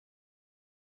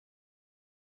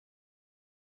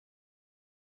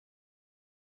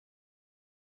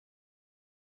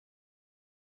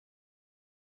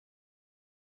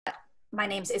My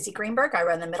name's Izzy Greenberg. I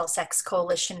run the Middlesex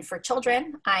Coalition for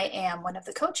Children. I am one of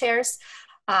the co-chairs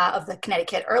of the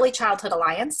Connecticut Early Childhood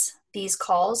Alliance. These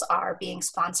calls are being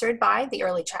sponsored by the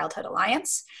Early Childhood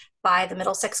Alliance, by the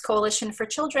Middlesex Coalition for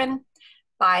Children,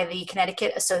 by the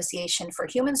Connecticut Association for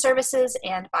Human Services,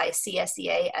 and by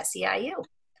CSEA SEIU.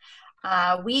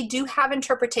 We do have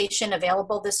interpretation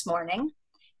available this morning.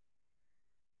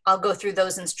 I'll go through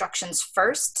those instructions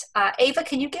first. Ava,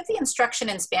 can you give the instruction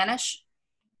in Spanish?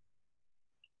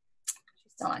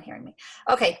 She's still not hearing me.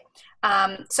 Okay,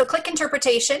 so click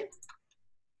interpretation.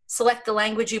 Select the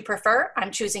language you prefer.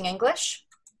 I'm choosing English.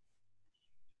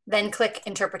 Then click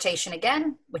interpretation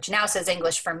again, which now says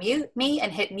English for me,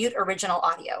 and hit mute original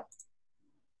audio.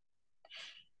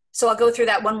 So I'll go through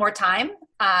that one more time.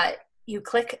 You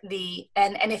click the,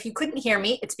 and if you couldn't hear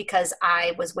me, it's because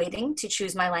I was waiting to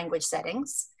choose my language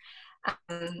settings.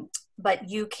 But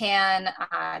you can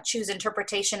choose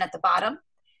interpretation at the bottom,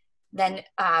 then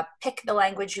pick the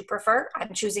language you prefer.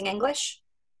 I'm choosing English.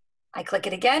 I click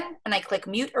it again, and I click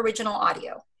mute original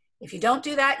audio. If you don't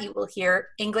do that, you will hear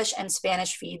English and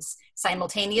Spanish feeds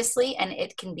simultaneously, and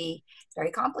it can be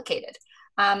very complicated.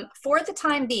 For the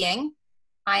time being,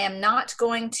 I am not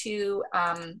going to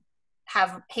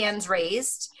have hands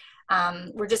raised.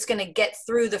 We're just going to get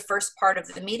through the first part of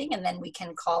the meeting, and then we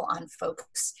can call on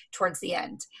folks towards the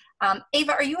end.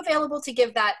 Ava, are you available to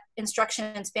give that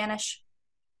instruction in Spanish?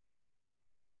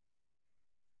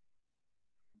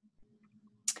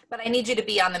 But I need you to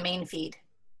be on the main feed.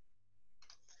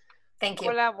 Thank you.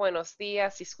 Hola, buenos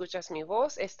días. Si escuchas mi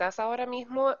voz, estás ahora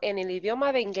mismo en el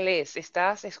idioma de inglés.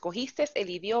 Escogiste el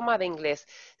idioma de inglés.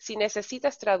 Si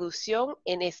necesitas traducción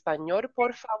en español,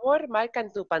 por favor, marca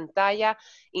en tu pantalla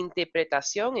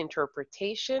interpretación,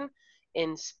 interpretation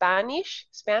en Spanish,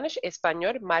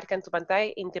 español, marca en tu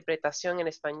pantalla interpretación en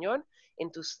español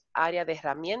en tu área de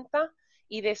herramienta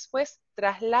y después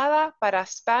traslada para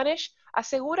Spanish.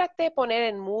 Asegúrate de poner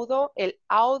en mudo el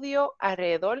audio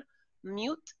alrededor,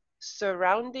 mute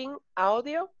surrounding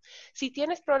audio. Si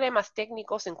tienes problemas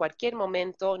técnicos en cualquier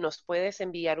momento, nos puedes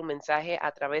enviar un mensaje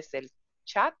a través del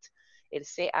chat. El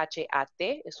CHAT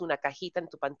es una cajita en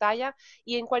tu pantalla.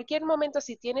 Y en cualquier momento,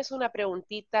 si tienes una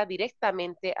preguntita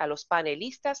directamente a los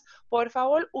panelistas, por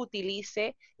favor,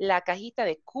 utilice la cajita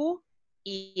de Q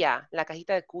y A. La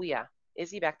cajita de Q y A.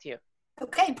 Izzy, back to you.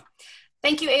 Okay.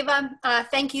 Thank you, Ava.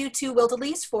 Thank you to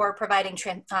Wildelise for providing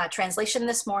translation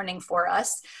this morning for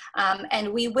us.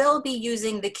 And we will be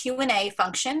using the Q&A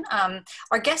function.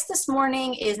 Our guest this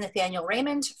morning is Nathaniel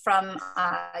Raymond from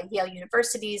Yale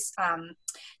University's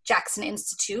Jackson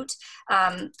Institute.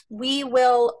 We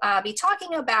will be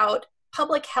talking about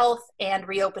public health and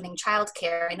reopening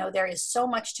childcare. I know there is so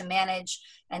much to manage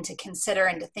and to consider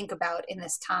and to think about in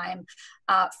this time.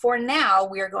 For now,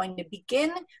 we are going to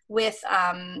begin with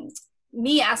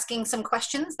me asking some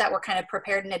questions that were kind of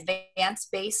prepared in advance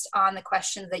based on the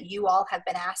questions that you all have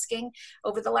been asking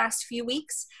over the last few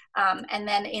weeks. And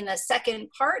then in the second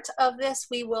part of this,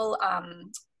 we will,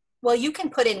 well, you can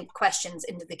put in questions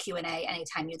into the Q&A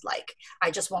anytime you'd like.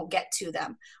 I just won't get to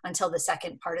them until the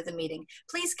second part of the meeting.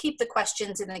 Please keep the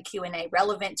questions in the Q&A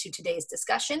relevant to today's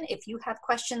discussion. If you have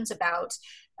questions about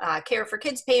care for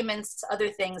kids payments, other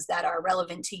things that are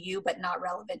relevant to you but not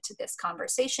relevant to this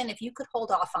conversation, if you could hold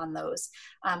off on those,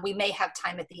 we may have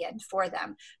time at the end for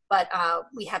them. But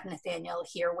we have Nathaniel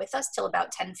here with us till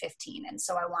about 10:15, and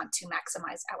so I want to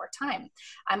maximize our time.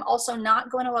 I'm also not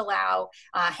going to allow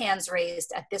hands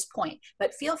raised at this point,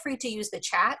 but feel free to use the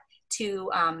chat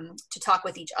to talk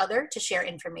with each other, to share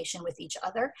information with each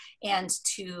other, and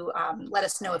to let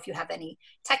us know if you have any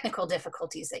technical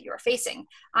difficulties that you're facing.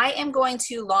 I am going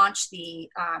to launch the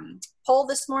poll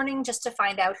this morning just to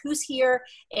find out who's here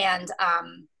and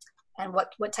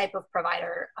what type of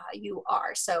provider you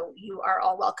are. So you are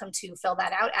all welcome to fill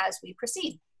that out as we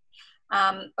proceed.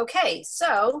 Okay,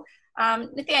 so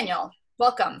Nathaniel,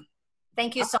 welcome.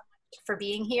 Thank you so much for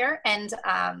being here. And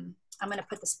I'm gonna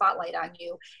put the spotlight on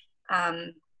you.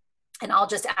 And I'll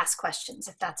just ask questions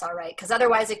if that's all right, because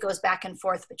otherwise it goes back and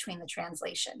forth between the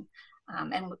translation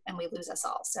and we lose us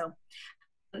all. So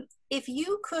if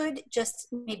you could just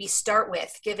maybe start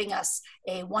with giving us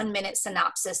a 1-minute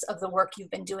synopsis of the work you've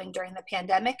been doing during the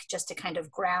pandemic, just to kind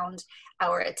of ground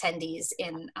our attendees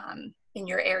in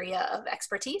your area of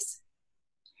expertise.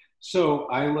 So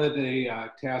I led a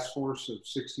task force of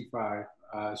 65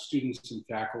 students and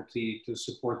faculty to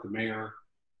support the mayor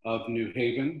of New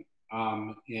Haven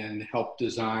and help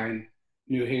design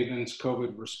New Haven's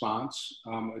COVID response.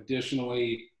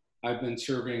 Additionally, I've been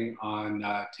serving on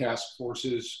task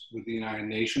forces with the United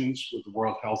Nations, with the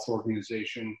World Health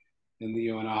Organization, and the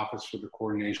UN Office for the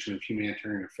Coordination of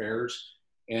Humanitarian Affairs.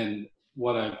 And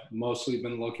what I've mostly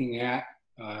been looking at,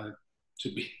 to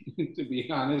be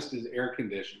honest, is air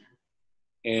conditioning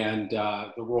and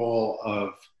the role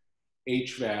of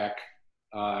HVAC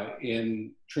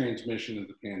in transmission of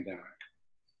the pandemic.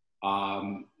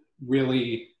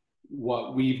 Really,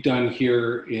 what we've done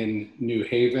here in New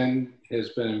Haven has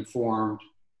been informed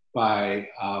by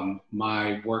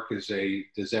my work as a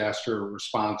disaster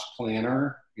response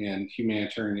planner and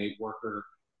humanitarian aid worker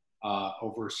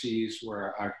overseas,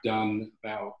 where I've done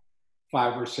about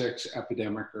 5 or 6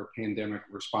 epidemic or pandemic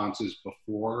responses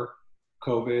before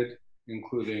COVID,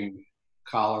 including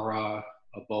cholera,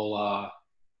 Ebola,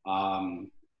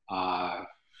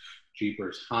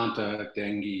 jeepers, Hanta,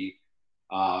 dengue.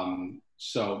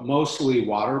 So mostly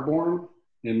waterborne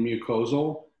and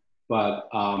mucosal, but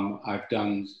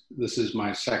this is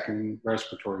my second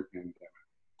respiratory pandemic.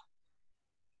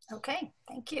 Okay,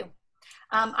 thank you.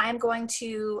 I'm going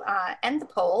to end the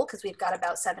poll because we've got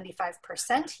about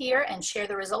 75% here and share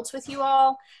the results with you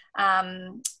all.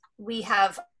 We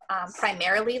have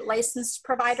primarily licensed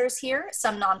providers here,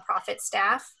 some nonprofit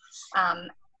staff.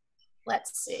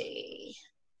 Let's see.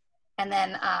 And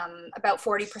then about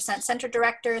 40% center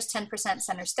directors, 10%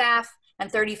 center staff,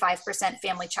 and 35%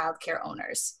 family child care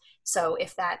owners. So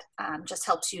if that just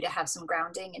helps you to have some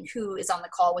grounding in who is on the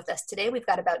call with us today, we've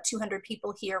got about 200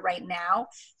 people here right now.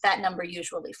 That number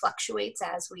usually fluctuates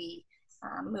as we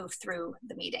move through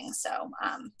the meeting. So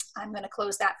I'm going to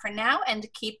close that for now and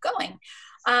keep going.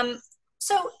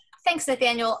 So thanks,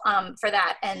 Nathaniel, for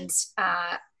that. And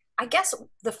I guess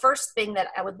the first thing that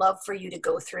I would love for you to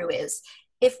go through is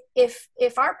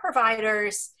if our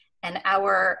providers and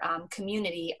our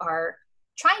community are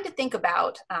trying to think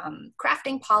about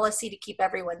crafting policy to keep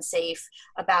everyone safe,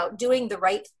 about doing the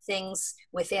right things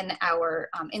within our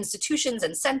institutions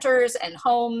and centers and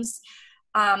homes,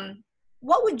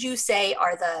 what would you say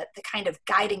are the kind of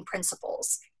guiding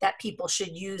principles that people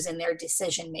should use in their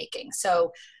decision making?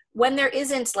 So when there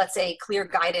isn't, let's say, clear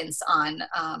guidance on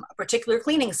a particular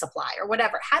cleaning supply or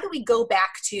whatever, how do we go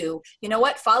back to, you know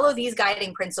what, follow these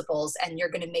guiding principles and you're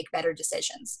going to make better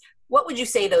decisions? What would you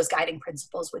say those guiding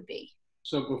principles would be?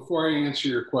 So before I answer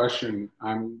your question,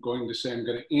 I'm going to say I'm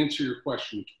going to answer your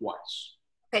question twice.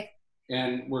 Okay.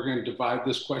 And we're going to divide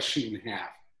this question in half.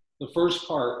 The first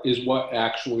part is what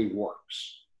actually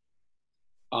works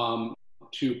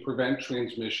to prevent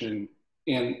transmission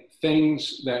and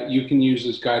things that you can use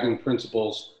as guiding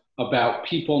principles about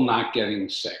people not getting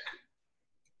sick.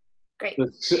 Great.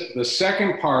 The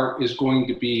second part is going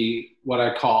to be what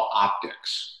I call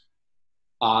optics.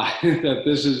 That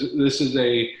this is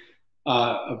a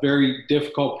very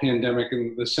difficult pandemic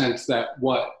in the sense that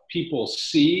what people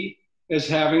see as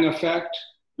having effect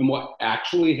and what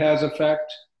actually has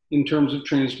effect in terms of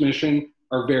transmission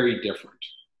are very different.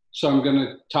 So I'm going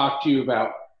to talk to you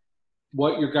about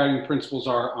what your guiding principles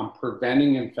are on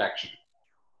preventing infection.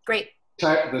 Great.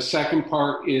 The second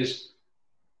part is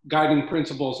guiding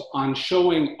principles on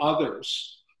showing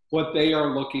others what they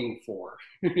are looking for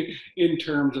in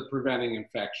terms of preventing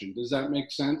infection. Does that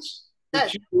make sense?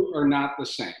 The two are not the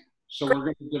same. So we're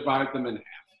going to divide them in half.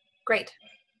 Great.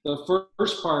 The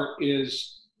first part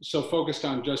is so focused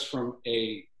on just from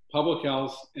a public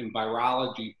health and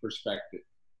virology perspective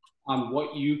on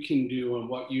what you can do and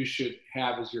what you should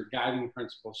have as your guiding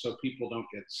principle so people don't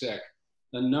get sick.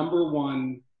 The number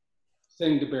one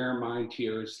thing to bear in mind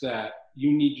here is that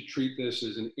you need to treat this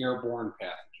as an airborne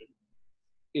pathogen.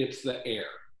 It's the air.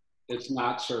 It's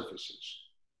not surfaces.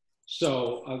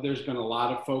 So there's been a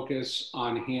lot of focus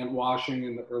on hand washing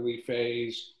in the early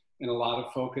phase and a lot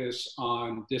of focus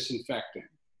on disinfecting.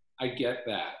 I get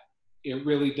that. It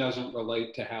really doesn't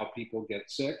relate to how people get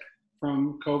sick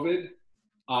from COVID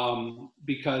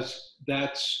because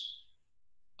that's,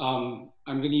 I'm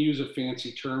going to use a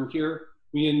fancy term here.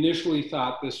 We initially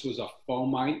thought this was a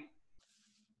fomite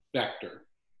vector,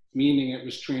 meaning it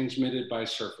was transmitted by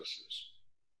surfaces.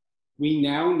 We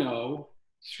now know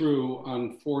through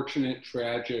unfortunate,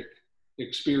 tragic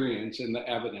experience in the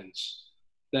evidence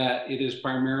that it is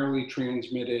primarily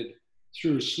transmitted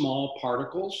through small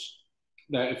particles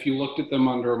that if you looked at them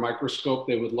under a microscope,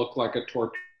 they would look like a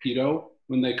torpedo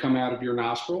when they come out of your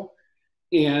nostril.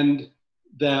 And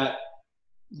that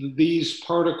these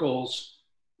particles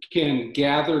can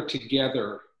gather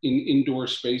together in indoor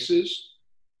spaces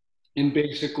and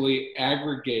basically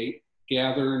aggregate,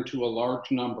 gather into a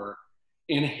large number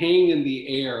and hang in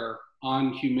the air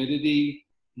on humidity,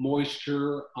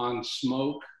 moisture, on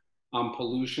smoke, on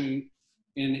pollution,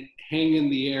 and hang in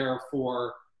the air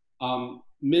for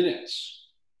minutes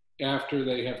after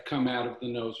they have come out of the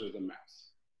nose or the mouth.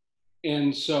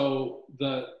 And so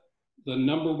the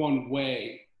number one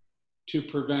way to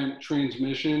prevent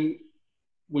transmission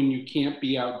when you can't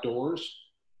be outdoors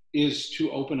is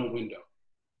to open a window.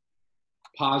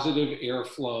 Positive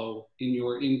airflow in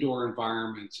your indoor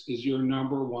environments is your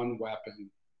 #1 weapon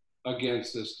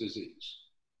against this disease.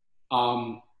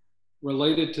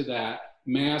 Related to that,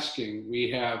 masking,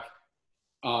 we have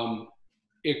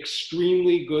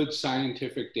extremely good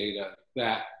scientific data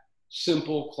that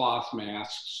simple cloth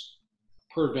masks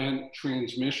prevent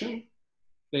transmission.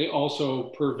 They also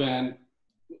prevent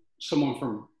someone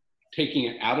from taking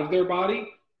it out of their body.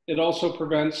 It also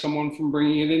prevents someone from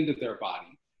bringing it into their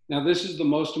body. Now, this is the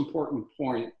most important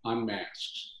point on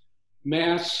masks.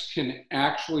 Masks can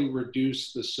actually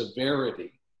reduce the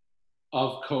severity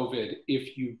of COVID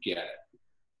if you get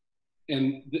it.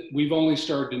 And we've only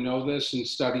started to know this in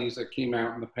studies that came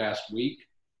out in the past week,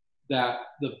 that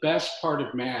the best part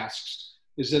of masks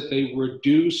is that they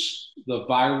reduce the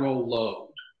viral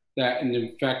load that an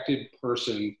infected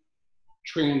person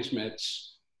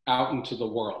transmits out into the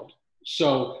world.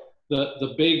 So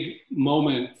the big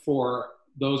moment for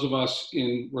those of us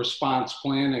in response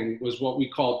planning was what we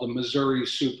called the Missouri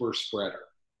super spreader.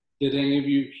 Did any of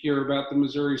you hear about the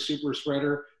Missouri super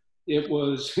spreader? It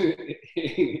was,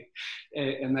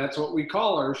 and that's what we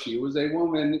call her. She was a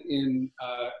woman in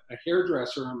a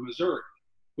hairdresser in Missouri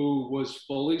who was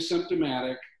fully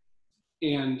symptomatic,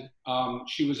 and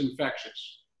she was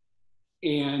infectious.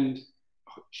 And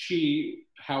she,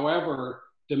 however,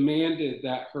 demanded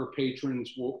that her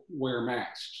patrons wear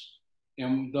masks.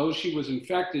 And though she was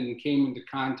infected and came into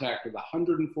contact with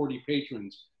 140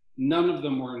 patrons, none of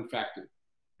them were infected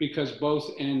because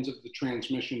both ends of the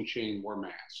transmission chain were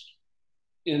masked.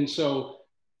 And so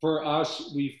for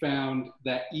us, we found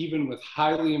that even with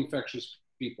highly infectious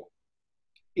people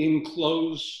in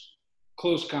close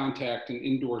contact in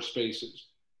indoor spaces,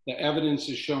 the evidence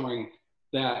is showing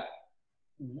that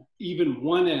even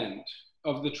one end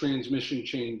of the transmission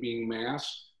chain being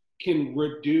masked can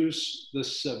reduce the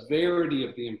severity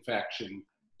of the infection,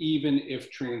 even if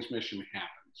transmission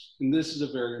happens. And this is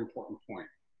a very important point.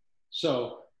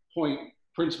 So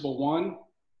principle 1,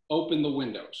 open the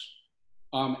windows.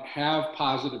 Have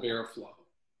positive airflow.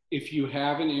 If you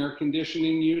have an air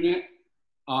conditioning unit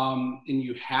and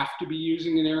you have to be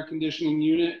using an air conditioning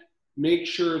unit, make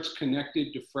sure it's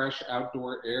connected to fresh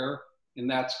outdoor air and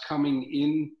that's coming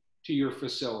in to your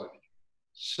facility.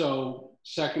 So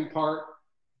second part,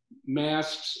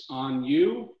 masks on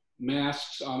you,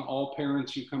 masks on all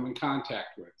parents you come in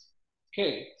contact with.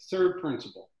 Okay, third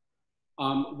principle.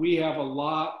 We have a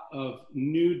lot of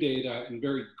new data and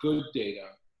very good data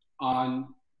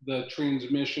on the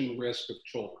transmission risk of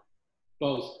children,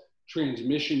 both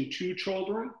transmission to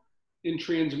children and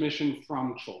transmission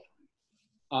from children.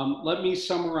 Let me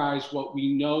summarize what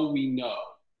we know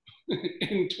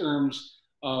in terms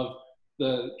of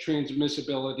the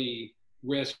transmissibility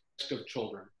risk of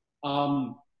children.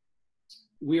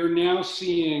 We are now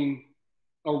seeing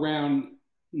around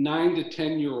 9 to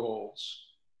 10-year-olds,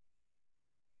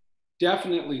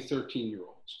 definitely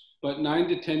 13-year-olds, but 9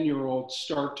 to 10-year-olds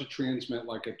start to transmit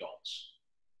like adults.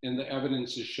 And the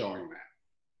evidence is showing that.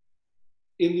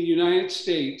 In the United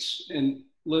States, and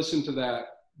listen to that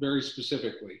very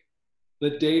specifically,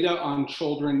 the data on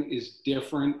children is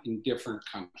different in different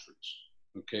countries.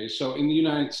 Okay, so in the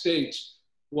United States,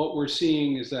 what we're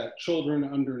seeing is that children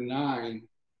under 9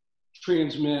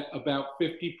 transmit about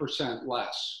 50%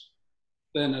 less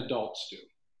than adults do.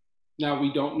 Now,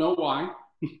 we don't know why.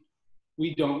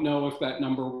 We don't know if that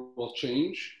number will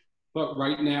change, but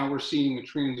right now we're seeing a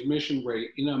transmission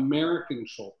rate in American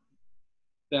children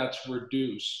that's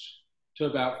reduced to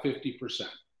about 50%.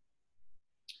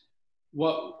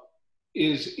 What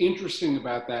is interesting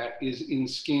about that is in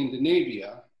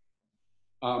Scandinavia,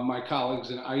 my colleagues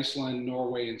in Iceland,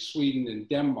 Norway, and Sweden, and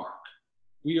Denmark,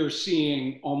 we are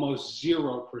seeing almost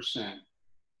 0%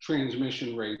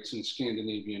 transmission rates in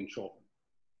Scandinavian children.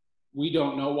 We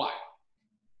don't know why.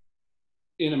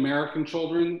 In American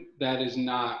children, that is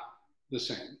not the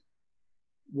same.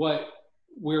 What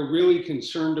we're really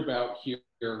concerned about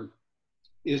here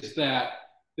is that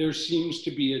there seems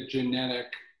to be a genetic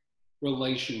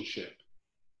relationship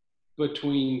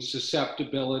between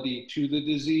susceptibility to the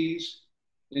disease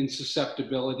and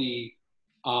susceptibility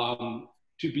to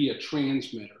be a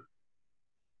transmitter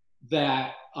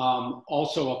that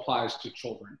also applies to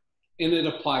children, and it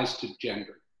applies to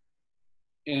gender.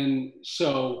 And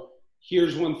so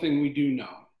here's one thing we do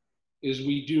know, is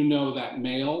we do know that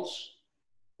males,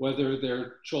 whether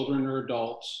they're children or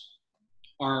adults,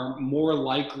 are more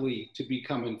likely to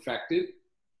become infected.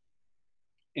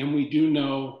 And we do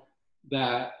know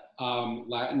that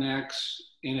Latinx,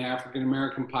 and African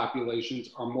American populations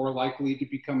are more likely to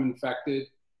become infected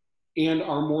and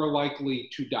are more likely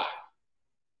to die.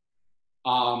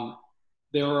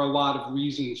 There are a lot of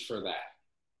reasons for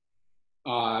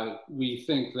that. We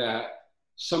think that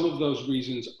some of those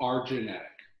reasons are genetic.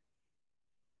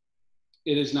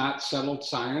 It is not settled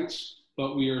science,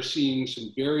 but we are seeing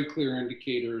some very clear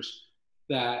indicators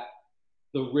that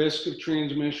the risk of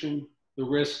transmission, the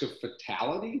risk of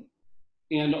fatality,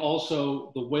 and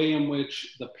also the way in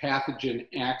which the pathogen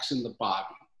acts in the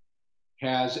body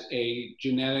has a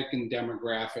genetic and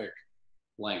demographic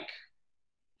link.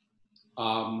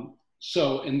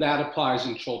 And that applies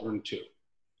in children too.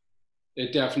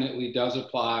 It definitely does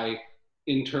apply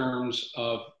in terms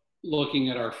of looking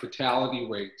at our fatality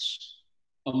rates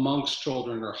amongst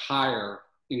children are higher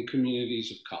in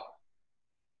communities of color.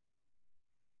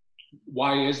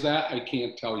 Why is that? I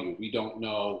can't tell you. We don't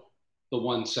know the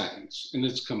one sentence, and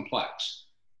it's complex.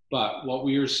 But what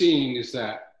we are seeing is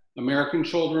that American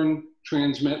children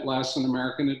transmit less than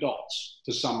American adults,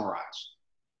 to summarize.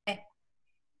 Okay.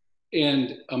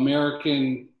 And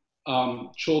American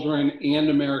children and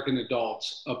American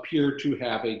adults appear to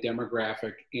have a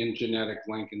demographic and genetic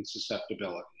link and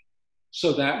susceptibility.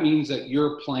 So that means that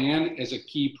your plan as a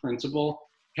key principle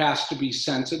has to be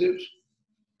sensitive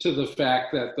to the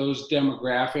fact that those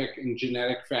demographic and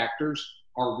genetic factors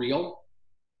are real.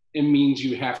 It means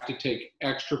you have to take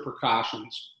extra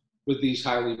precautions with these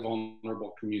highly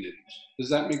vulnerable communities. Does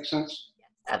that make sense?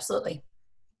 Absolutely.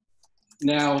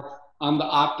 Now, on the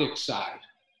optics side,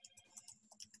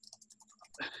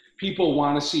 people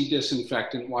want to see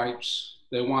disinfectant wipes.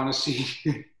 They want to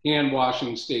see hand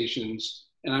washing stations.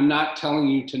 And I'm not telling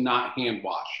you to not hand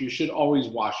wash. You should always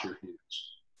wash your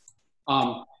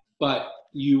hands. But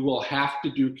you will have to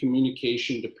do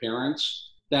communication to parents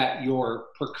that your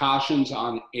precautions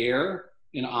on air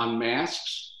and on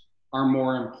masks are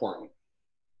more important.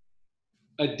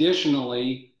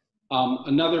 Additionally,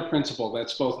 another principle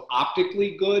that's both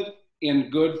optically good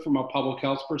and good from a public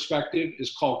health perspective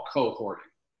is called cohorting.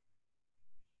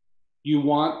 You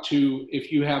want to,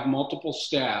 if you have multiple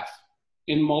staff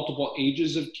in multiple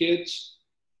ages of kids,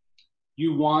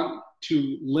 you want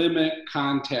to limit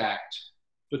contact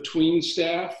between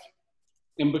staff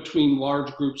and between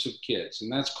large groups of kids,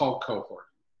 and that's called cohort,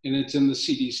 and it's in the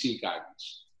CDC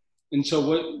guidance. And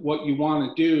so what you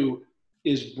want to do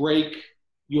is break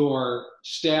your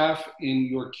staff and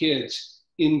your kids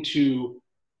into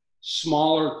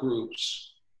smaller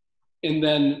groups and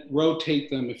then rotate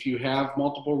them. If you have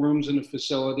multiple rooms in a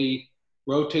facility,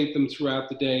 rotate them throughout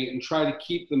the day and try to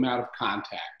keep them out of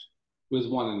contact with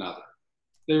one another.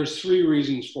 There's 3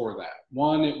 reasons for that.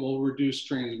 1, it will reduce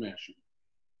transmission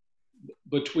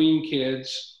between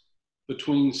kids,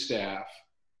 between staff.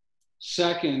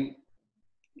 2nd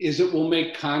is it will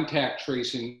make contact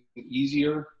tracing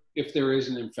easier if there is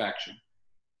an infection.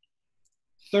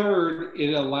 3rd,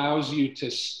 it allows you to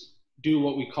do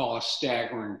what we call a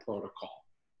staggering protocol,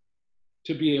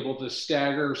 to be able to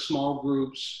stagger small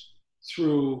groups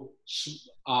through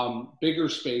bigger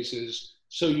spaces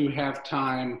so you have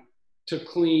time to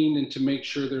clean and to make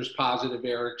sure there's positive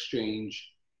air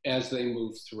exchange as they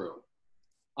move through.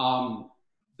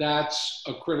 That's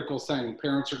a critical thing.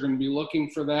 Parents are going to be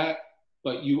looking for that,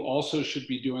 but you also should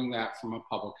be doing that from a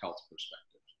public health perspective.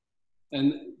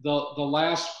 And the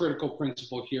last critical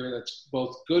principle here that's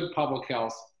both good public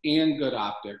health and good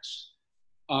optics,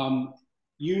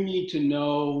 you need to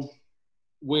know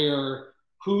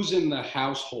who's in the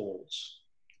households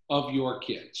of your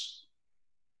kids.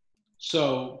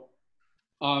 So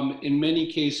in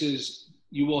many cases,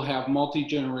 you will have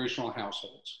multi-generational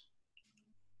households.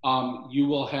 You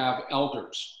will have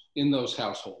elders in those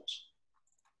households.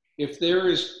 If there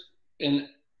is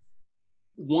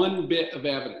one bit of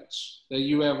evidence that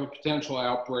you have a potential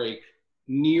outbreak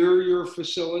near your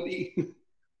facility,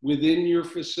 within your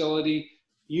facility,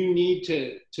 you need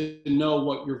to know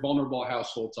what your vulnerable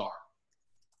households are.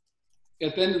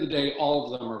 At the end of the day, all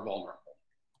of them are vulnerable.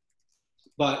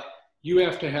 But you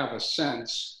have to have a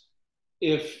sense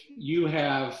if you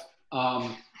have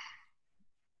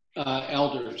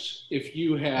elders, if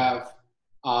you have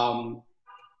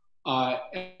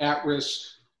at-risk,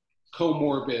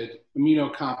 comorbid,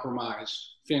 immunocompromised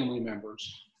family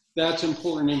members. That's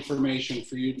important information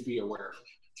for you to be aware of.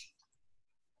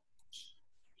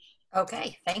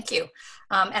 Okay, thank you.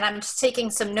 And I'm just taking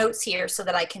some notes here so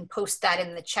that I can post that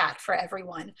in the chat for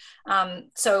everyone.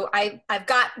 So I've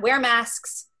got wear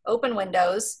masks, open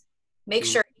windows, make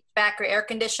sure HVAC or air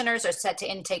conditioners are set to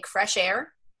intake fresh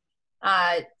air.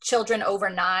 Children over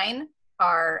 9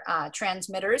 are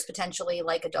transmitters, potentially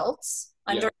like adults.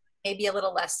 Under maybe a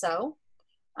little less so.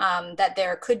 That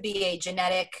there could be a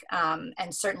genetic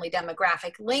and certainly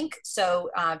demographic link. So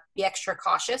be extra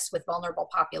cautious with vulnerable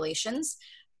populations,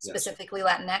 specifically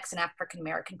Latinx and African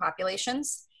American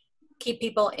populations. Keep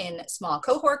people in small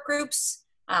cohort groups,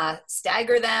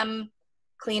 stagger them,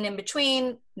 clean in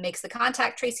between, makes the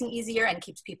contact tracing easier and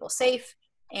keeps people safe,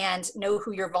 and know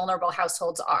who your vulnerable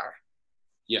households are.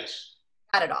 Yes.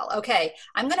 Got it all. Okay,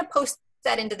 I'm going to post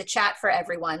that into the chat for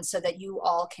everyone so that you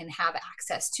all can have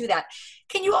access to that.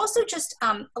 Can you also just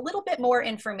a little bit more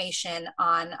information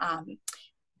on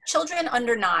children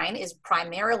under 9 is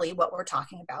primarily what we're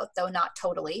talking about, though not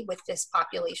totally with this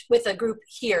population, with a group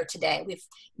here today.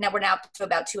 We're now up to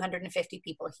about 250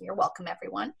 people here. Welcome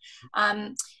everyone.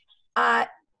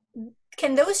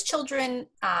 Can those children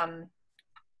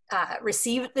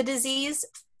receive the disease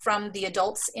from the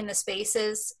adults in the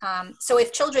spaces? So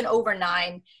if children over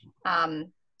 9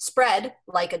 spread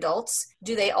like adults,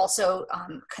 do they also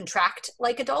contract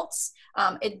like adults?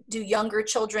 Do younger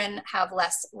children have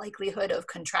less likelihood of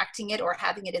contracting it or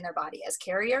having it in their body as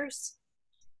carriers?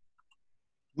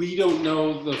 We don't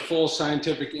know the full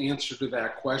scientific answer to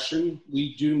that question.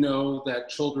 We do know that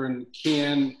children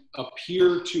can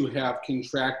appear to have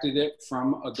contracted it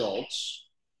from adults.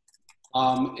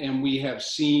 And we have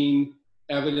seen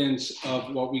evidence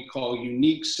of what we call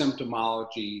unique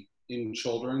symptomology in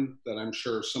children that I'm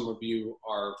sure some of you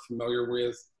are familiar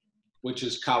with, which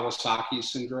is Kawasaki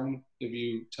syndrome. Have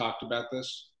you talked about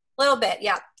this? A little bit,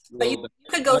 yeah. But you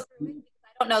could go through it.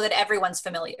 I don't know that everyone's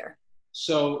familiar.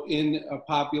 So in a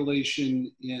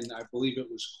population in, I believe it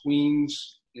was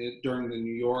Queens, during the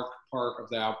New York part of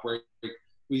the outbreak,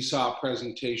 we saw a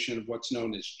presentation of what's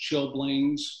known as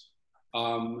chilblains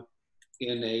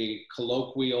in a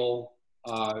colloquial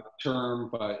term,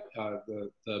 but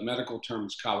the medical term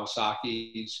is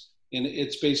Kawasaki's. And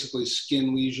it's basically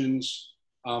skin lesions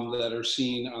that are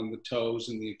seen on the toes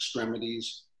and the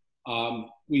extremities.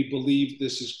 We believe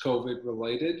this is COVID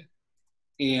related,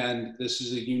 and this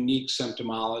is a unique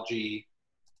symptomology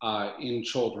in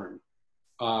children.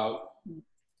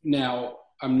 Now,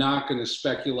 I'm not going to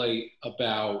speculate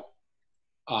about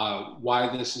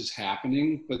why this is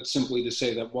happening, but simply to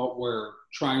say that what we're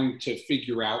trying to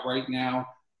figure out right now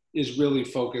is really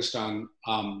focused on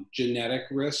genetic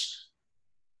risk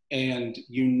and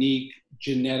unique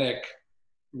genetic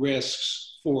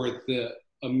risks for the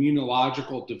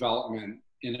immunological development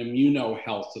and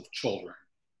immunohealth of children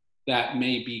that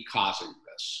may be causing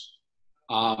this.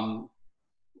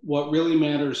 What really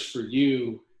matters for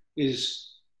you is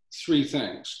 3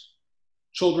 things.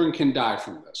 Children can die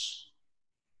from this.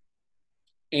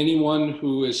 Anyone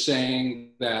who is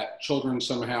saying that children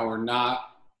somehow are not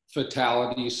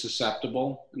fatality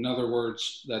susceptible, in other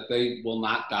words, that they will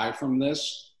not die from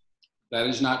this, that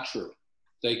is not true.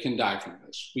 They can die from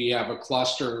this. We have a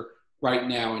cluster right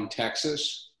now in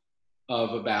Texas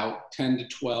of about 10 to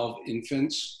 12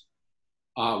 infants.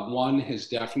 One has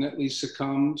definitely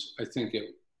succumbed. I think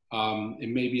it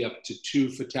may be up to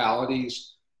 2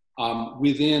 fatalities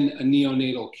within a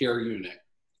neonatal care unit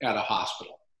at a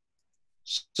hospital.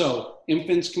 So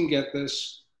infants can get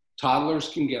this, toddlers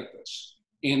can get this,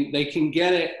 and they can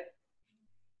get it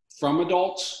from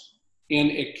adults, and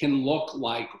it can look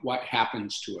like what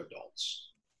happens to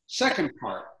adults. Second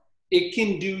part, it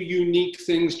can do unique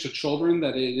things to children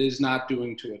that it is not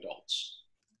doing to adults.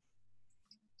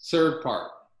 Third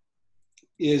part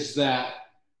is that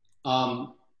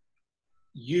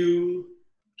you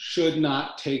should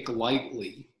not take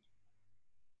lightly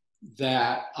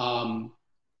that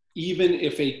even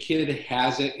if a kid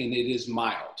has it and it is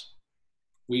mild,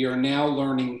 we are now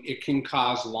learning it can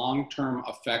cause long-term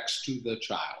effects to the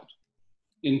child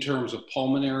in terms of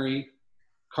pulmonary,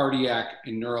 cardiac,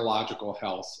 and neurological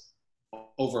health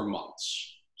over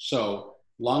months. So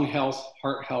lung health,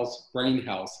 heart health, brain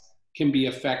health can be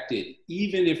affected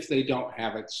even if they don't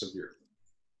have it severely.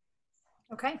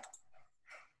 Okay,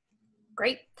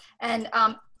 great. And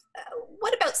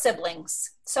what about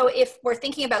siblings? So if we're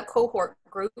thinking about cohort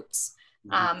groups,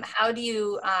 how do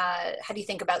you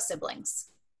think about siblings?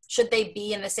 Should they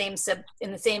be in the same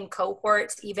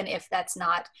cohort, even if that's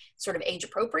not sort of age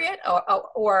appropriate,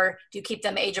 or do you keep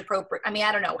them age appropriate? I mean,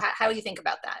 I don't know. How do you think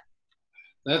about that?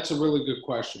 That's a really good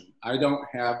question.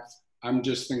 I'm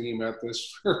just thinking about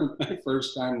this for my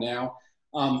first time now.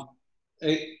 What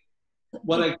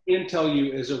I can tell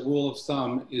you as a rule of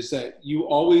thumb is that you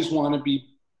always want to be,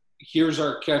 here's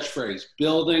our catchphrase,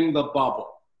 building the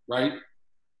bubble, right?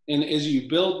 And as you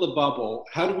build the bubble,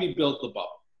 how do we build the bubble?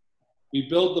 We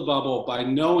build the bubble by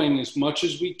knowing as much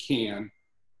as we can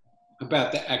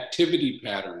about the activity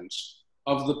patterns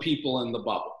of the people in the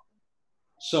bubble.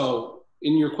 So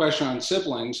in your question on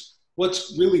siblings,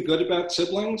 what's really good about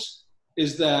siblings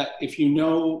is that if you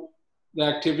know the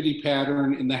activity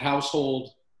pattern in the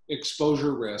household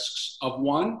exposure risks of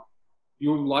one,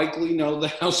 you likely know the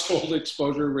household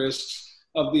exposure risks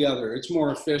of the other. It's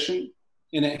more efficient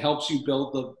and it helps you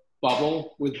build the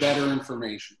bubble with better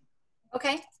information.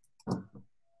 Okay.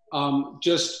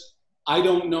 I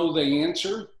don't know the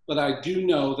answer, but I do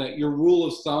know that your rule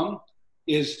of thumb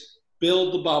is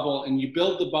build the bubble, and you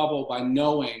build the bubble by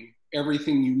knowing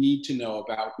everything you need to know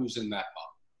about who's in that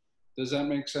bubble. Does that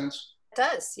make sense? It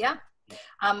does, yeah.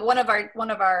 One of our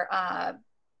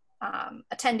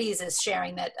attendees is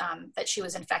sharing that that she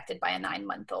was infected by a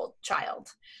 9-month-old child.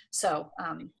 So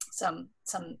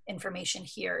some information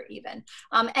here even.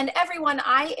 And everyone,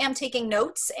 I am taking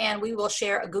notes, and we will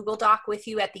share a Google Doc with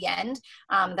you at the end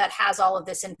that has all of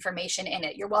this information in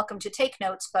it. You're welcome to take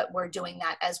notes, but we're doing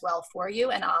that as well for you,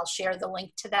 and I'll share the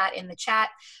link to that in the chat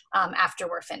after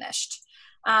we're finished.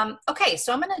 Okay,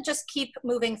 so I'm gonna just keep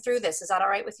moving through this. Is that all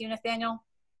right with you, Nathaniel?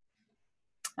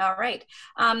 All right,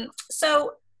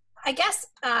 so I guess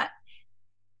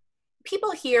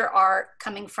people here are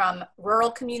coming from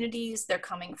rural communities, they're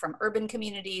coming from urban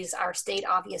communities. Our state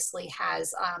obviously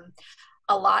has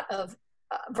a lot of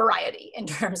variety in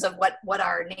terms of what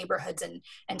our neighborhoods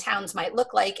and towns might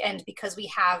look like. And because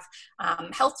we have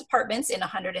health departments in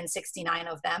 169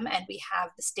 of them, and we have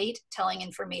the state telling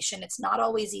information, it's not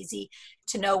always easy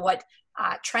to know what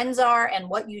trends are and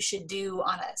what you should do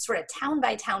on a sort of town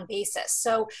by town basis.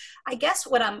 So I guess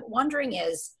what I'm wondering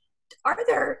is, are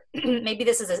there, maybe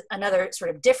this is another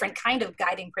sort of different kind of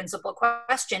guiding principle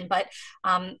question, but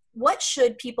what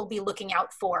should people be looking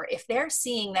out for if they're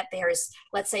seeing that there's,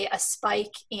 let's say, a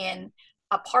spike in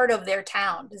a part of their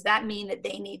town? Does that mean that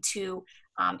they need to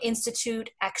institute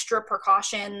extra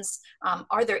precautions?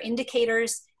 Are there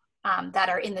indicators that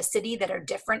are in the city that are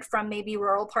different from maybe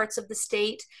rural parts of the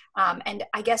state? And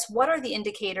I guess, what are the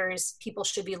indicators people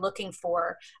should be looking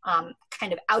for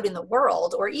kind of out in the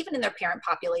world, or even in their parent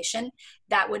population,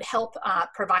 that would help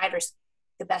providers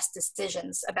the best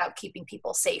decisions about keeping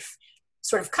people safe?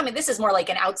 Sort of coming, this is more like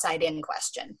an outside-in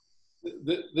question.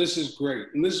 This is great.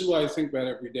 And this is what I think about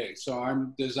every day. So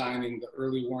I'm designing the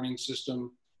early warning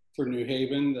system for New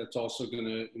Haven that's also going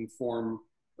to inform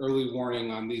early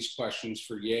warning on these questions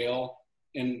for Yale.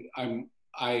 And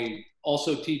I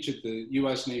also teach at the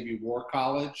US Navy War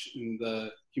College in the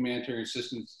Humanitarian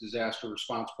Assistance Disaster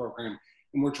Response Program.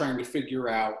 And we're trying to figure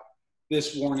out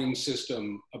this warning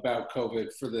system about COVID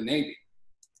for the Navy.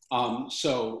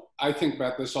 So I think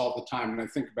about this all the time, and I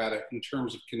think about it in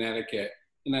terms of Connecticut.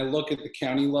 And I look at the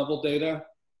county level data,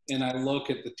 and I look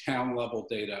at the town level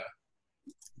data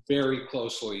very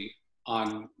closely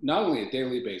on not only a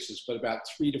daily basis, but about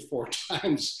 3 to 4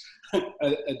 times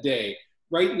a day.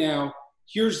 Right now,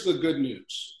 here's the good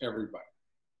news, everybody.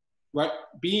 Right,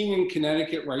 being in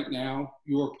Connecticut right now,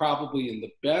 you are probably in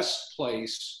the best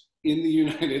place in the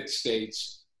United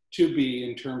States to be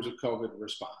in terms of COVID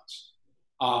response.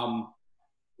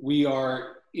 We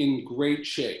are in great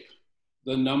shape.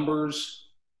 The numbers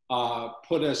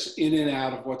put us in and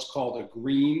out of what's called a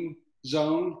green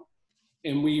zone.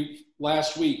 And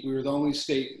last week, we were the only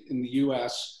state in the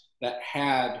US that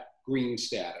had green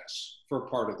status for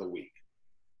part of the week.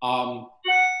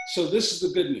 So this is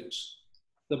the good news.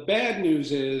 The bad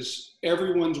news is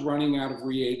everyone's running out of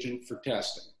reagent for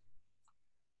testing.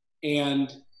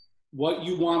 And what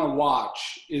you want to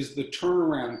watch is the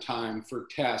turnaround time for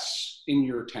tests in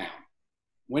your town.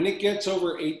 When it gets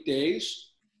over 8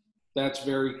 days, that's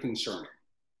very concerning.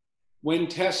 When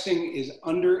testing is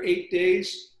under 8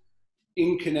 days,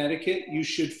 in Connecticut, you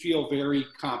should feel very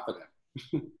confident.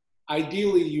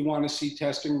 Ideally, you want to see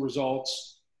testing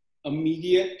results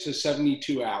immediate to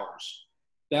 72 hours.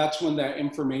 That's when that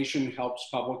information helps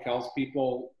public health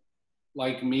people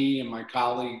like me and my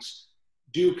colleagues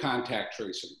do contact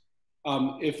tracing.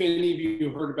 If any of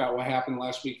you heard about what happened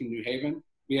last week in New Haven,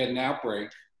 we had an outbreak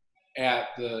at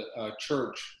the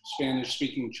church,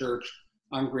 Spanish-speaking church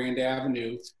on Grand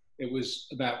Avenue. It was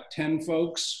about 10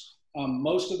 folks.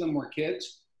 Most of them were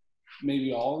kids,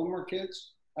 maybe all of them were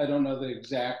kids. I don't know the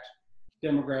exact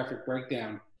demographic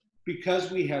breakdown. Because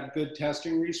we had good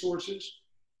testing resources,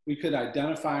 we could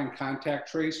identify and contact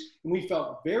trace, and we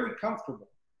felt very comfortable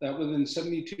that within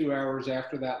 72 hours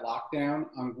after that lockdown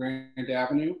on Grand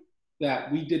Avenue,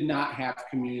 that we did not have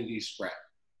community spread,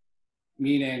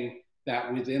 meaning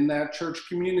that within that church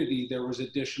community, there was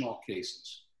additional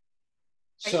cases.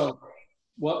 So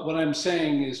what I'm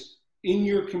saying is, in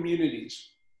your communities,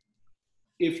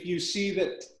 if you see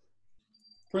that,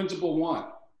 principle 1,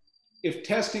 if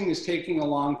testing is taking a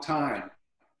long time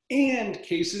and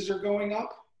cases are going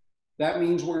up, that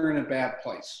means we're in a bad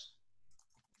place.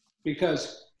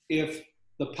 Because if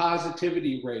the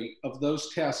positivity rate of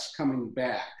those tests coming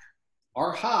back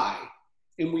are high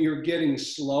and we are getting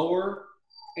slower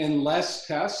and less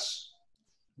tests,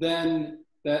 then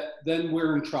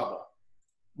we're in trouble.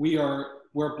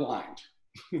 We're blind.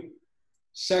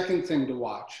 Second thing to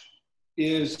watch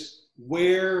is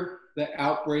where the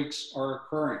outbreaks are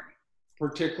occurring,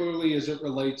 particularly as it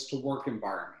relates to work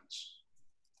environments.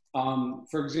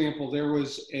 For example, there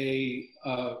was a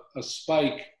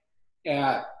spike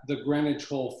at the Greenwich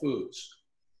Whole Foods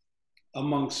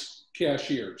amongst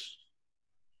cashiers.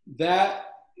 That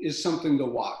is something to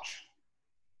watch.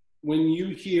 When you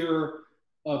hear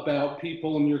about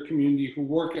people in your community who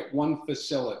work at one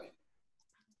facility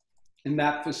and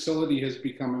that facility has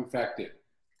become infected,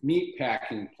 meat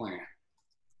packing plant,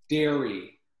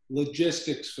 dairy,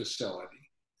 logistics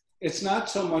facility, it's not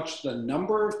so much the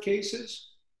number of cases,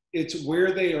 it's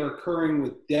where they are occurring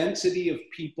with density of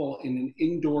people in an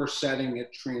indoor setting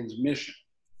at transmission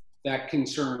that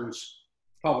concerns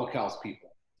public health people.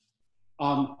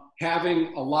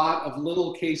 Having a lot of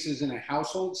little cases in a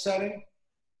household setting,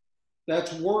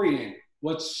 that's worrying.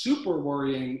 What's super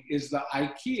worrying is the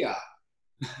IKEA,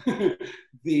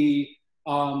 the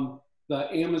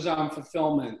Amazon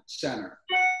fulfillment center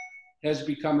has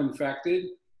become infected.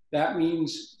 That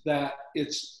means that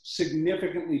it's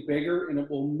significantly bigger and it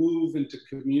will move into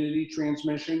community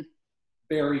transmission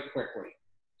very quickly.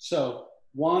 So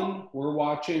one, we're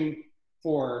watching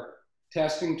for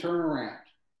testing turnaround.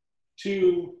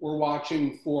 Two, we're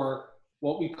watching for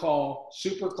what we call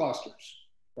superclusters,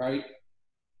 right,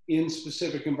 in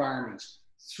specific environments.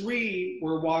 Three,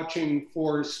 we're watching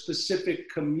for specific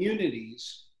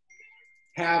communities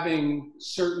having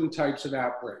certain types of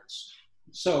outbreaks.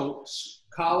 So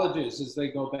colleges, as they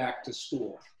go back to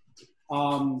school,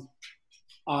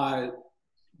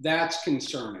 that's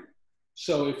concerning.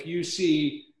 So if you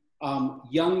see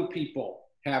young people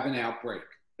have an outbreak,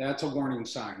 that's a warning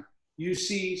sign. You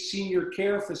see senior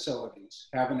care facilities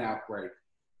have an outbreak,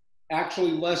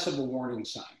 actually less of a warning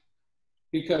sign,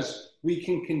 because we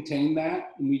can contain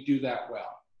that and we do that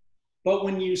well. But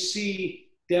when you see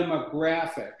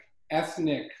demographic,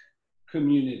 ethnic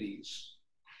communities,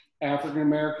 African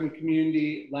American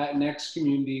community, Latinx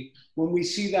community, when we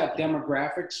see that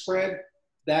demographic spread,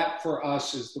 that for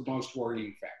us is the most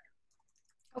worrying factor.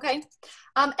 Okay.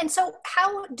 And so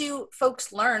how do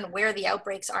folks learn where the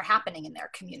outbreaks are happening in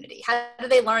their community? How do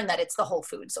they learn that it's the Whole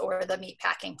Foods or the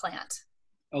meatpacking plant?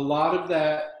 A lot of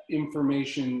that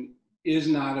information is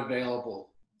not available.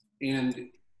 And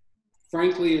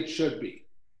frankly, it should be.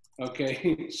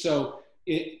 Okay. So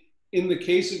in the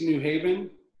case of New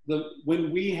Haven,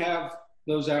 when we have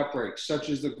those outbreaks, such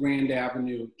as the Grand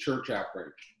Avenue church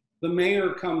outbreak, the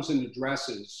mayor comes and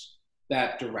addresses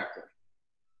that directly.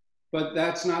 But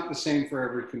that's not the same for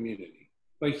every community.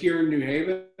 But here in New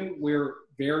Haven, we're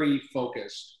very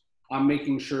focused on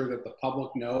making sure that the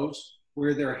public knows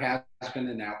where there has been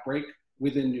an outbreak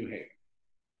within New Haven.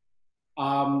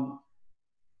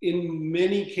 In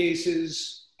many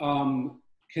cases,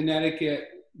 Connecticut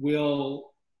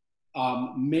will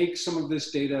make some of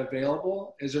this data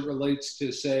available as it relates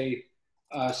to, say,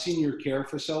 senior care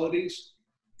facilities,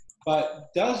 but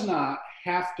does not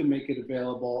have to make it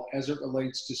available as it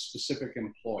relates to specific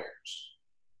employers.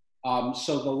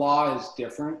 So the law is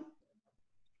different.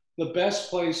 The best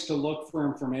place to look for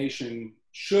information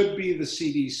should be the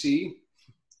CDC.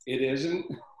 It isn't.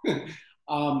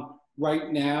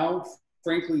 Right now,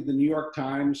 frankly, the New York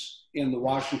Times and the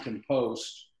Washington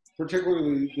Post,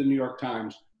 particularly the New York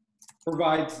Times,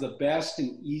 provides the best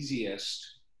and easiest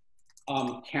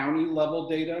county level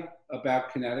data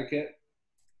about Connecticut.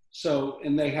 So,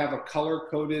 and they have a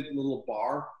color-coded little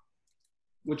bar,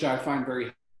 which I find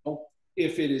very helpful.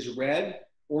 If it is red,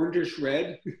 orangish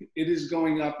red, it is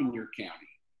going up in your county.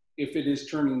 If it is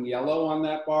turning yellow on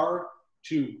that bar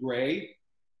to gray,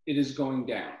 it is going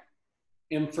down.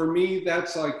 And for me,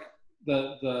 that's like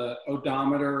the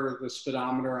odometer, the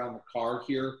speedometer on the car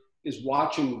here, is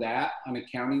watching that on a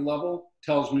county level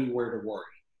tells me where to worry.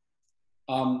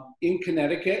 In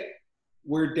Connecticut,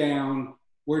 we're down,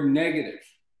 we're negative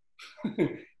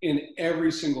in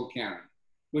every single county,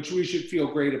 which we should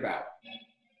feel great about.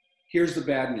 Here's the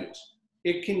bad news.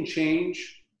 It can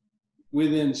change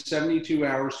within 72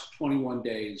 hours to 21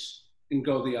 days and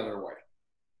go the other way.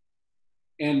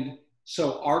 And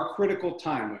so our critical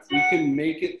time, if we can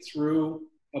make it through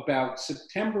about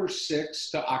September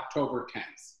 6th to October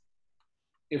 10th,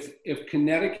 if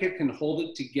Connecticut can hold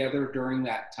it together during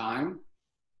that time,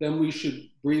 then we should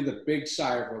breathe a big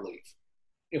sigh of relief.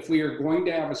 If we are going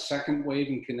to have a second wave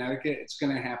in Connecticut, it's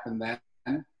going to happen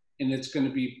then, and it's going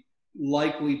to be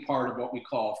likely part of what we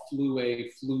call flu A,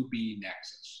 flu B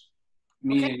nexus,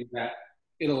 meaning that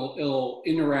it'll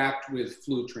interact with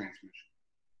flu transmission.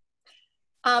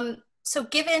 So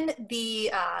given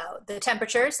the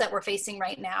temperatures that we're facing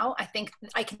right now, I think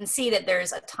I can see that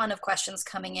there's a ton of questions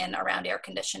coming in around air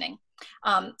conditioning.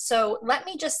 So let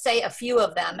me just say a few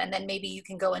of them, and then maybe you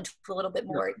can go into a little bit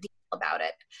more detail about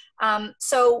it.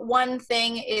 So one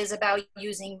thing is about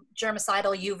using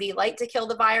germicidal UV light to kill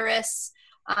the virus.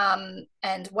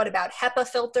 And what about HEPA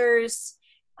filters?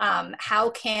 How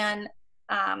can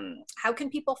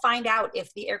people find out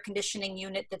if the air conditioning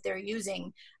unit that they're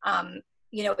using,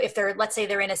 you know, if they're, let's say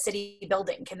they're in a city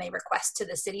building, can they request to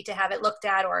the city to have it looked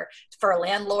at, or for a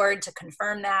landlord to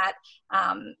confirm that?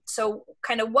 So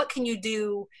kind of what can you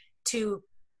do to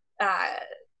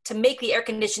make the air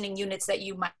conditioning units that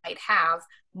you might have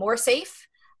more safe?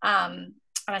 And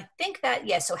I think that,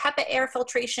 yeah, so HEPA air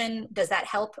filtration, does that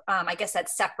help? I guess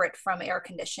that's separate from air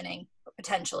conditioning,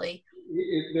 potentially.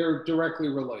 They're directly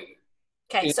related.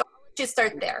 Okay, so let's just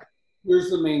start there. Here's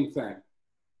the main thing.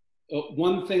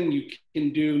 One thing you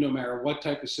can do no matter what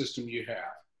type of system you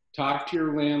have, talk to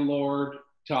your landlord,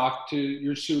 talk to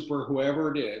your super,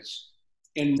 whoever it is,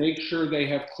 and make sure they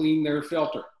have cleaned their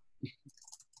filter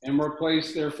and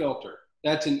replaced their filter.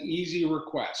 That's an easy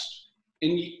request.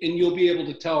 And you'll be able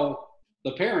to tell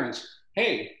the parents,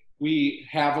 hey, we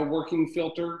have a working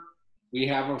filter, we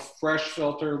have a fresh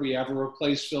filter, we have a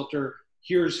replaced filter,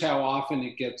 here's how often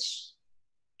it gets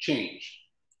changed.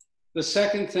 The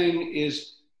second thing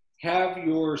is have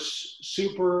your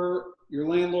super, your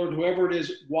landlord, whoever it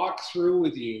is, walk through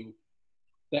with you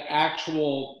the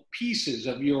actual pieces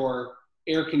of your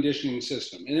air conditioning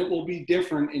system. And it will be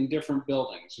different in different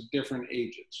buildings of different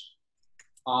ages.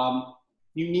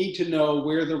 You need to know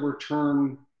where the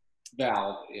return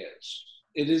valve is.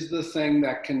 It is the thing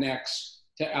that connects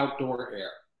to outdoor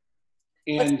air.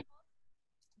 And,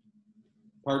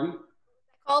 pardon? What's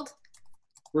that called?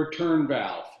 Return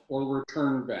valve or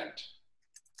return vent.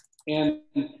 And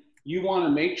you want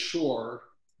to make sure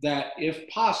that if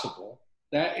possible,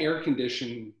 that air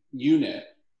conditioning unit,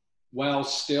 while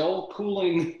still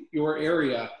cooling your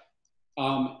area,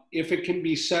 if it can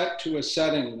be set to a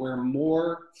setting where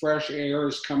more fresh air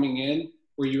is coming in,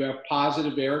 where you have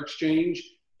positive air exchange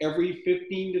every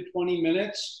 15 to 20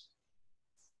 minutes,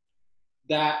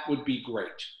 that would be great.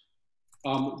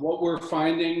 What we're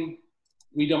finding,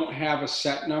 we don't have a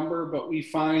set number, but we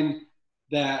find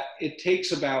that it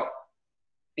takes about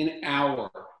an hour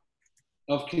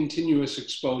of continuous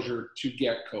exposure to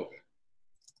get COVID.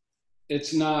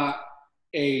 It's not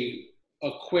a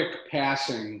quick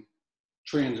passing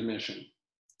transmission.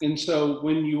 And so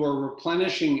when you are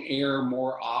replenishing air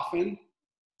more often,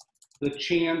 the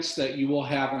chance that you will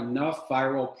have enough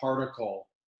viral particle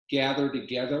gather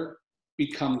together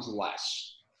becomes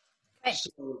less. Okay.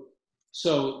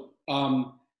 So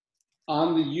on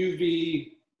the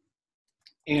UV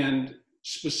and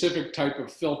specific type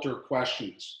of filter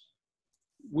questions,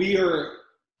 we are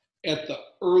at the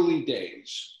early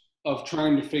days of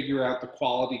trying to figure out the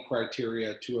quality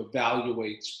criteria to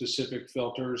evaluate specific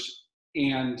filters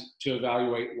and to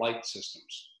evaluate light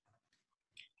systems.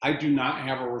 I do not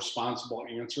have a responsible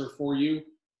answer for you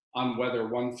on whether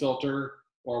one filter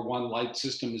or one light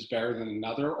system is better than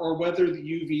another, or whether the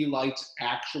UV lights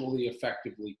actually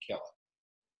effectively kill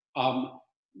it.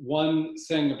 One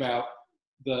thing about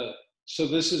so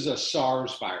this is a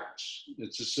SARS virus.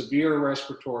 It's a severe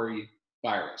respiratory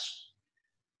virus.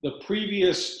 The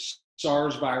previous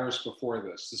SARS virus before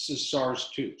this is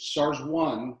SARS-2.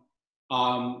 SARS-1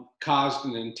 caused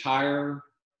an entire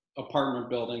apartment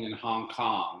building in Hong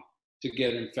Kong to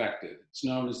get infected. It's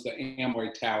known as the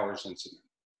Amoy Towers incident.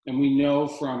 And we know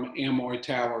from Amoy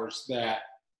Towers that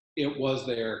it was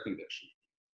the air conditioning.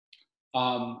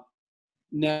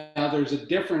 Now there's a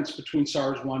difference between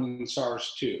SARS-1 and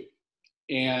SARS-2.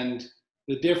 And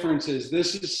the difference is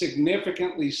this is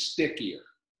significantly stickier.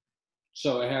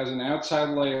 So it has an outside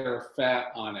layer of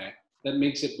fat on it that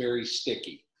makes it very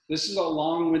sticky. This is a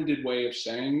long-winded way of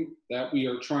saying that we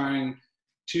are trying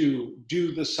to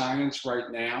do the science right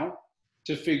now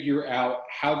to figure out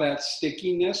how that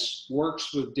stickiness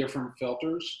works with different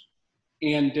filters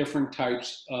and different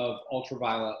types of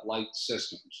ultraviolet light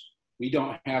systems. We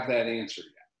don't have that answer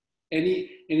yet.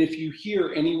 And if you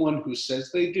hear anyone who says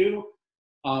they do,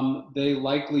 they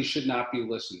likely should not be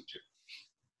listened to.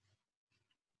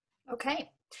 Okay.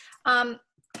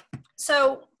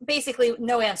 So basically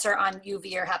no answer on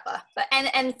UV or HEPA, but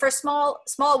and for small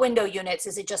window units,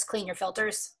 is it just clean your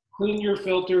filters? Clean your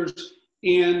filters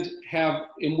and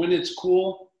when it's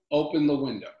cool, open the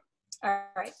window. All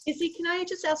right. Izzy, can I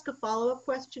just ask a follow-up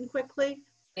question quickly?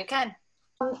 You can.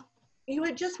 You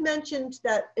had just mentioned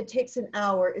that it takes an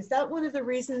hour. Is that one of the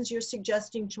reasons you're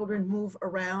suggesting children move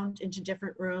around into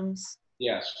different rooms?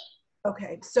 Yes.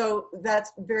 Okay, so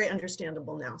that's very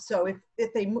understandable now. So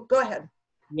if they go ahead.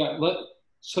 Yeah,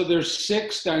 so there's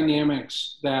 6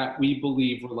 dynamics that we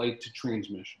believe relate to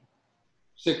transmission.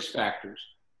 6 factors.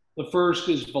 The first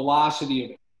is velocity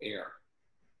of air.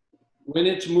 When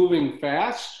it's moving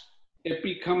fast, it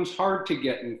becomes hard to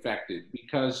get infected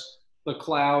because the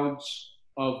clouds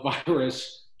of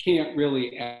virus can't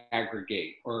really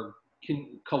aggregate or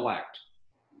can collect.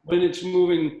 When it's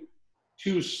moving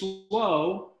too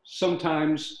slow,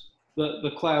 sometimes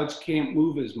the clouds can't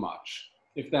move as much,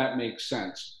 if that makes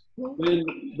sense. When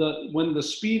the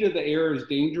speed of the air is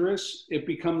dangerous, it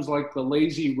becomes like the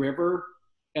lazy river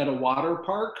at a water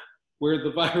park, where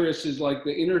the virus is like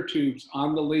the inner tubes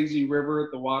on the lazy river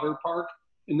at the water park,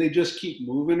 and they just keep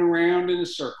moving around in a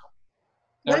circle.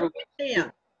 What about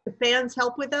fans? The fans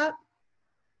help with that?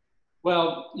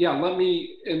 Well, yeah,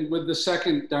 and with the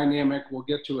second dynamic, we'll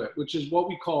get to it, which is what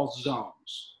we call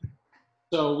zones.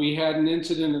 So we had an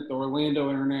incident at the Orlando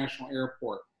International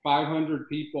Airport. 500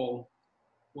 people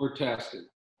were tested.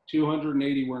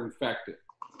 280 were infected.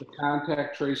 The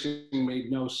contact tracing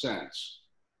made no sense.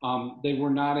 They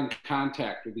were not in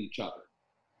contact with each other.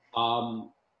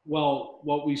 Well,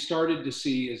 what we started to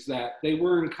see is that they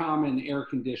were in common air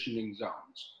conditioning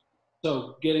zones.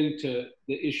 So getting to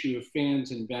the issue of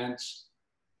fans and vents,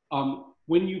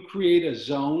 when you create a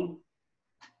zone,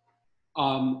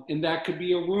 and that could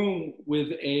be a room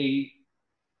with an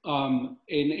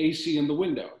AC in the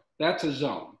window, that's a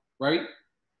zone, right?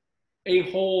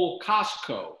 A whole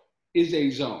Costco is a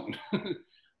zone.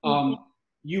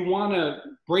 You want to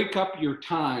break up your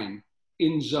time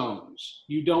in zones.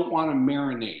 You don't want to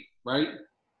marinate, right?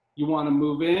 You want to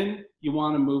move in, you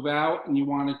want to move out, and you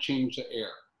want to change the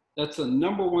air. That's the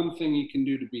number one thing you can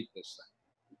do to beat this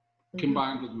thing,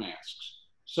 combined with masks.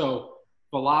 So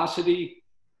velocity,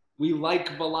 we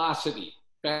like velocity.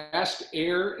 Fast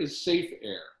air is safe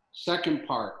air. Second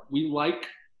part, we like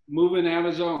moving out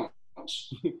of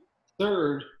zones.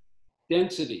 Third,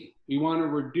 density. We want to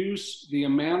reduce the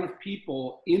amount of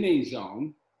people in a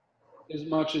zone as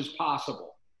much as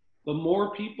possible. The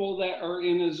more people that are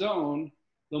in a zone,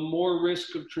 the more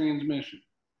risk of transmission.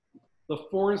 The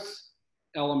fourth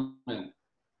element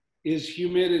is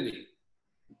humidity.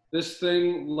 This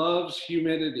thing loves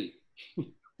humidity.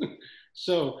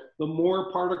 So the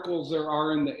more particles there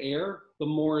are in the air, the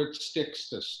more it sticks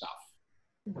to stuff.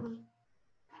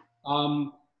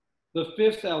 The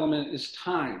fifth element is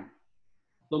time.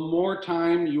 The more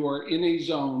time you are in a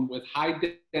zone with high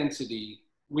density,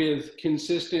 with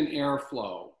consistent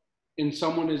airflow, and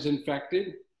someone is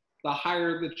infected, the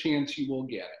higher the chance you will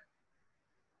get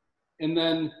it. And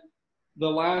then the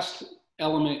last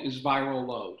element is viral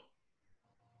load.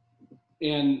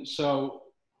 And so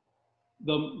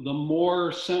the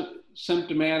more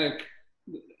symptomatic,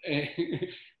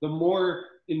 the more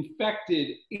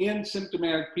infected and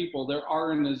symptomatic people there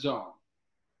are in the zone,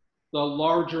 the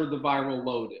larger the viral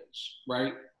load is,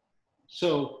 right?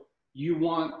 So you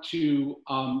want to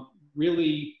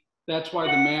really, that's why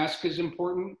the mask is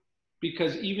important,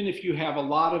 because even if you have a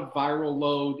lot of viral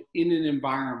load in an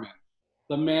environment,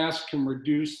 the mask can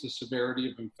reduce the severity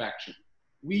of infection.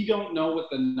 We don't know what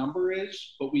the number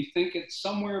is, but we think it's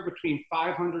somewhere between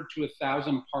 500 to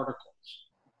 1,000 particles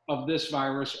of this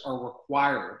virus are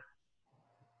required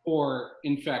for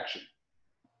infection.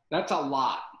 That's a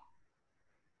lot.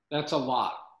 That's a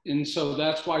lot. And so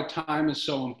that's why time is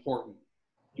so important.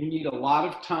 You need a lot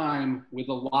of time with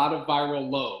a lot of viral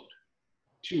load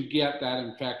to get that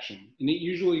infection. And it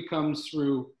usually comes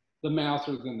through the mouth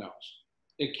or the nose.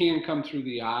 It can come through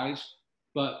the eyes,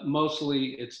 but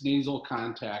mostly it's nasal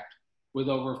contact with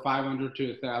over 500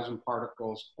 to 1,000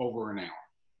 particles over an hour.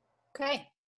 Okay.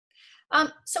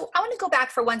 So I want to go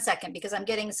back for 1 second because I'm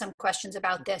getting some questions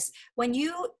about this. When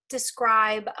you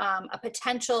describe a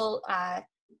potential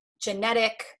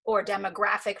genetic or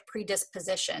demographic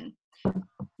predisposition,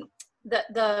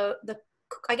 the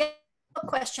I guess the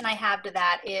question I have to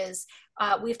that is,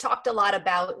 we've talked a lot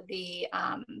about the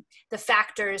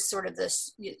factors, sort of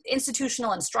this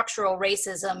institutional and structural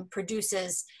racism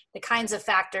produces the kinds of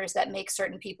factors that make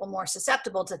certain people more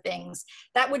susceptible to things.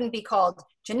 That wouldn't be called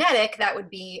genetic, that would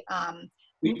be...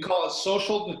 we call it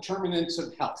social determinants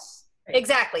of health.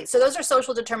 Exactly. So those are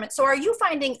social determinants. So are you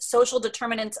finding social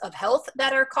determinants of health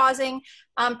that are causing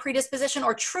predisposition,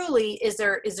 or truly is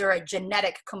there a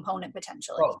genetic component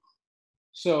potentially? Oh.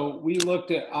 So we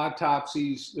looked at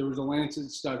autopsies. There was a Lancet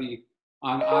study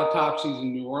on autopsies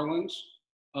in New Orleans,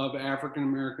 of African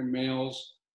American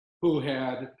males who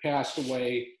had passed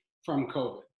away from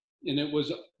COVID. And it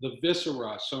was the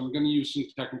viscera, so I'm going to use some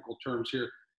technical terms here.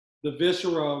 The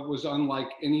viscera was unlike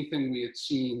anything we had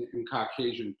seen in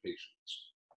Caucasian patients.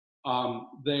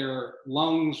 Their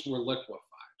lungs were liquefied.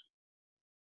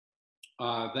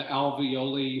 The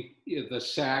alveoli, the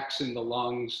sacs in the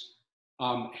lungs,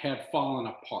 had fallen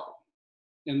apart,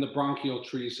 and the bronchial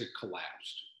trees had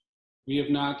collapsed. We have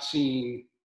not seen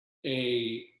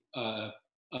a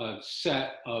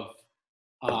set of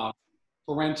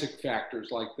forensic factors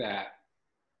like that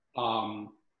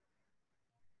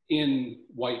in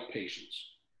white patients.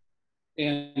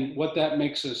 And what that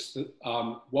makes us,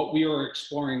 what we are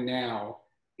exploring now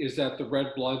is that the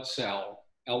red blood cell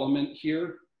element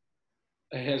here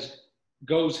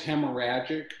goes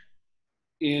hemorrhagic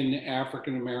in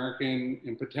African American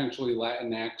and potentially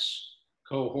Latinx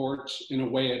cohorts in a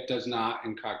way it does not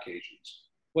in Caucasians.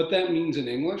 What that means in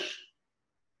English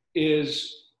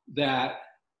is that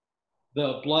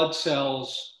the blood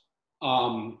cells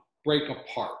break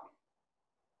apart,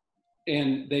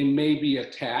 and they may be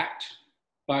attacked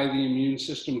by the immune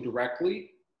system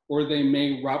directly, or they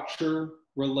may rupture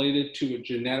related to a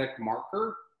genetic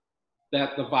marker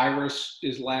that the virus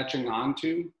is latching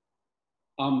onto.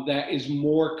 That is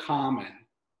more common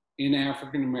in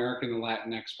African American and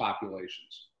Latinx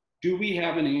populations. Do we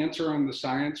have an answer on the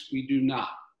science? We do not.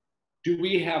 Do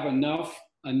we have enough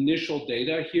initial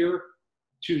data here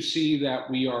to see that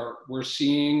we're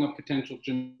seeing a potential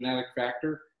genetic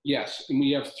factor? Yes, and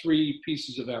we have 3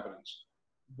 pieces of evidence.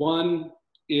 One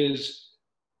is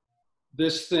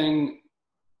this thing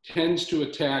tends to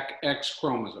attack X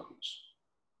chromosomes.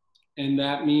 And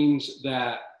that means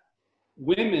that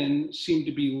women seem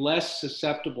to be less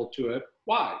susceptible to it.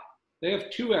 Why? They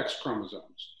have 2 X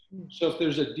chromosomes. So if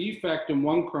there's a defect in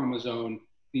one chromosome,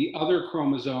 the other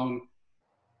chromosome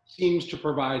seems to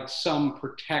provide some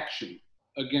protection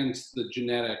against the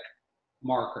genetic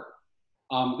marker.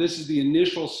 This is the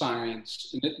initial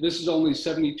science, and this is only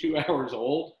 72 hours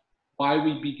old, why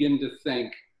we begin to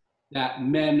think that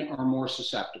men are more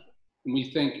susceptible. And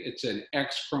we think it's an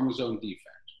X chromosome defect.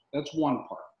 That's one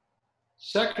part.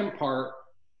 Second part,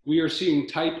 we are seeing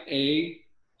type A,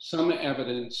 some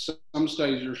evidence, some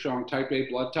studies are showing type A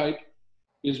blood type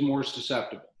is more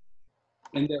susceptible.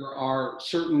 And there are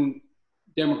certain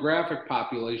demographic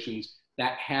populations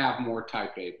that have more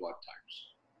type A blood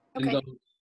types. Okay. And those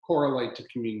correlate to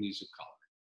communities of color.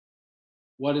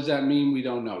 What does that mean? We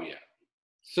don't know yet.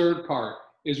 Third part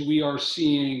is we are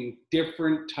seeing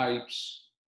different types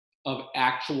of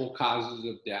actual causes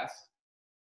of death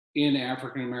in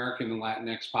African American and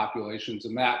Latinx populations,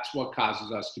 and that's what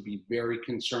causes us to be very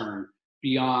concerned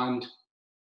beyond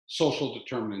social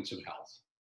determinants of health,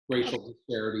 racial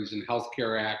disparities in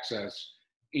healthcare access,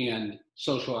 and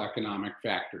social economic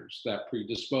factors that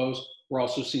predispose. We're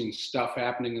also seeing stuff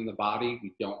happening in the body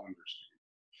we don't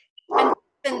understand.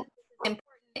 And important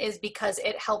is because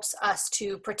it helps us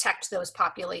to protect those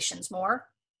populations more.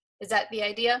 Is that the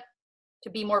idea? To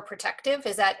be more protective?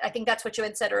 Is that, I think that's what you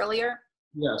had said earlier?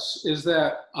 Yes, is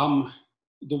that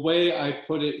the way I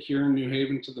put it here in New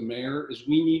Haven to the mayor is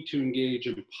we need to engage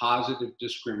in positive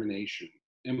discrimination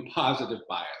and positive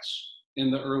bias.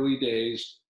 In the early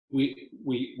days,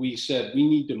 we said we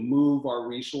need to move our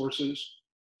resources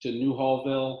to New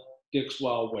Hallville,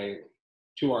 Dixwell, Whaley,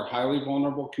 to our highly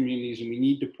vulnerable communities, and we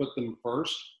need to put them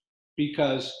first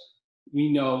because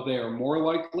we know they are more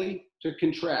likely to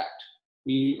contract.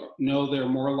 We know they're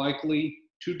more likely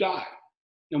to die.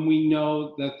 And we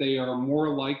know that they are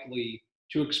more likely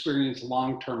to experience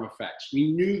long-term effects.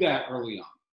 We knew that early on.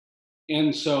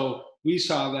 And so we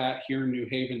saw that here in New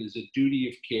Haven as a duty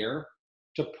of care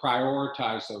to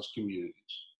prioritize those communities.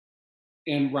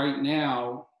 And right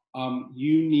now,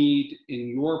 you need in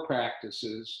your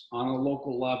practices on a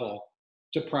local level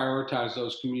to prioritize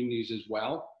those communities as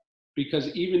well,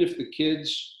 because even if the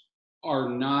kids are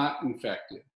not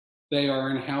infected, they are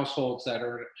in households that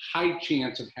are at high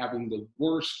chance of having the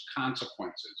worst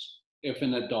consequences if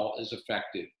an adult is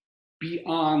affected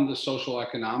beyond the social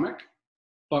economic,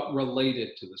 but related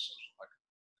to the social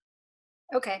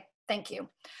economic. Okay, thank you.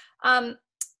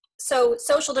 So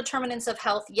social determinants of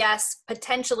health, yes,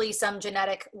 potentially some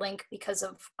genetic link because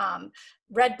of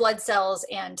red blood cells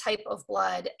and type of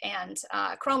blood and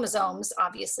chromosomes,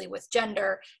 obviously with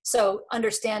gender. So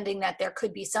understanding that there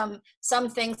could be some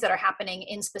things that are happening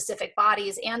in specific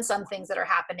bodies and some things that are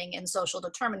happening in social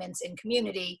determinants in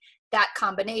community, that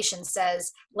combination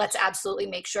says, let's absolutely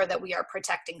make sure that we are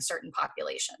protecting certain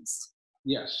populations.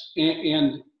 Yes,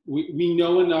 and we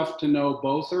know enough to know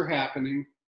both are happening.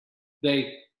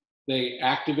 They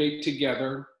activate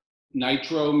together.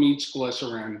 nitro meets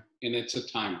glycerin, and it's a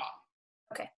time bomb.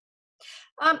 Okay.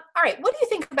 All right. What do you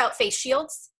think about face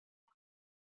shields?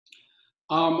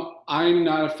 I'm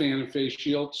not a fan of face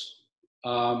shields,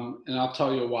 and I'll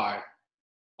tell you why.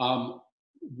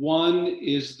 One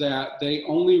is that they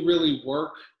only really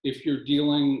work if you're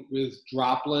dealing with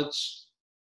droplets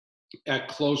at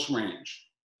close range.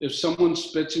 If someone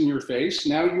spits in your face,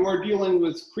 now you are dealing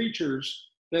with creatures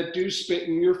that do spit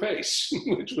in your face,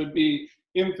 which would be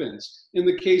infants. In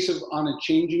the case of on a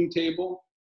changing table,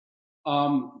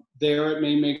 there it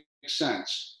may make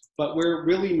sense. But where it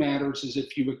really matters is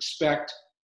if you expect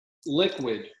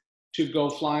liquid to go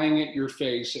flying at your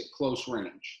face at close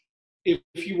range. If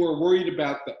you are worried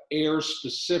about the air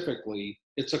specifically,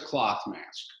 it's a cloth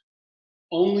mask.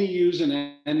 Only use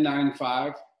an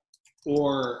N95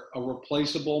 or a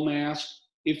replaceable mask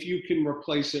if you can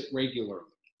replace it regularly.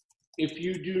 If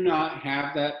you do not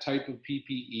have that type of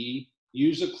PPE,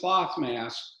 use a cloth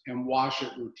mask and wash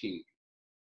it routinely.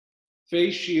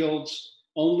 Face shields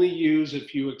only use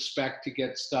if you expect to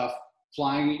get stuff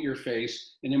flying at your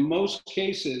face, and in most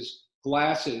cases,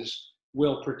 glasses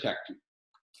will protect you.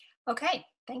 Okay,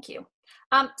 thank you.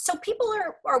 So people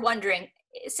are wondering,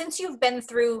 since you've been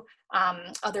through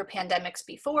other pandemics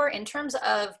before, in terms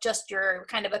of just your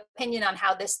kind of opinion on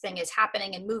how this thing is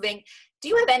happening and moving, do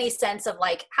you have any sense of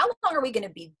like, how long are we going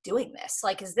to be doing this?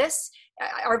 Like, is this,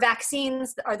 are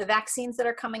the vaccines that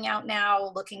are coming out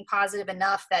now looking positive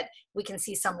enough that we can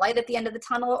see some light at the end of the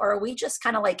tunnel? Or are we just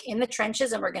kind of like in the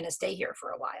trenches and we're going to stay here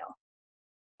for a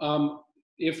while?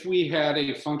 If we had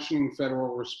a functioning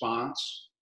federal response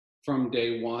from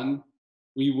day one,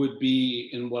 we would be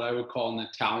in what I would call an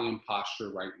Italian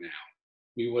posture right now.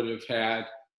 We would have had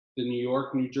the New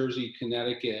York, New Jersey,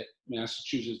 Connecticut,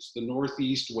 Massachusetts, the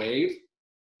Northeast wave,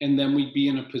 and then we'd be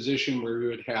in a position where we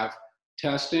would have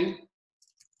testing,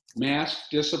 mask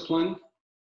discipline,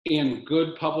 and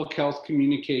good public health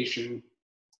communication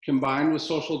combined with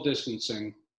social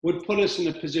distancing would put us in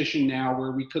a position now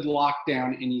where we could lock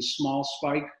down any small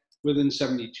spike within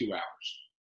 72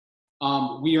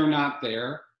 hours. We are not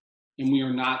there. And we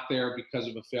are not there because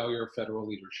of a failure of federal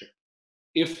leadership.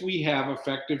 If we have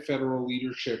effective federal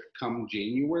leadership come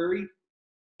January,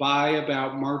 by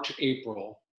about March,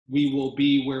 April, we will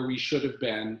be where we should have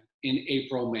been in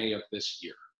April, May of this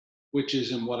year, which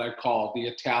is in what I call the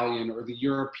Italian or the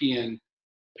European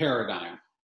paradigm.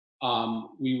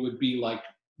 We would be like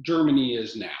Germany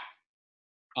is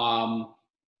now.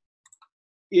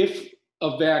 If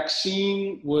a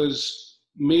vaccine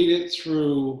made it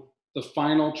through the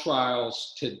final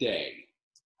trials today,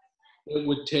 it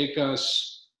would take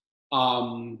us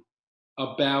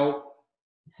about,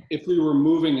 if we were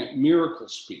moving at miracle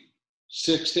speed,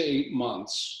 6 to 8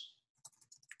 months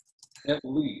at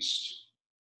least.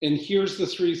 And here's the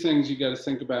three things you got to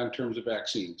think about in terms of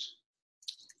vaccines.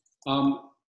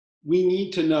 We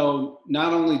need to know,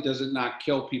 not only does it not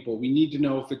kill people, we need to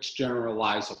know if it's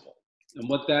generalizable. And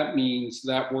what that means,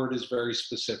 that word is very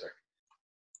specific.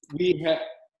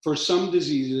 For some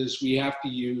diseases, we have to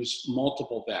use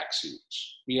multiple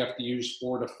vaccines. We have to use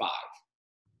 4 to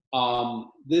 5.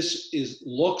 This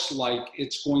looks like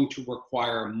it's going to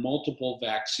require multiple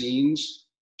vaccines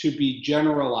to be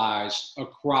generalized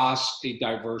across a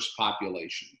diverse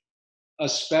population,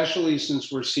 especially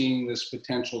since we're seeing this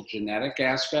potential genetic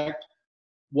aspect.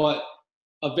 What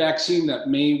a vaccine that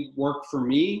may work for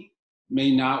me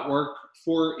may not work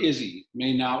for Izzy,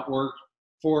 may not work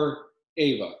for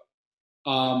Ava.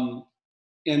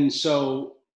 And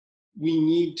so we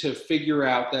need to figure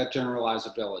out that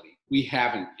generalizability. We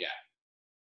haven't yet.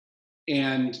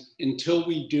 And until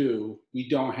we do, we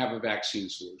don't have a vaccine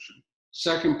solution.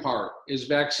 Second part is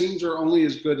vaccines are only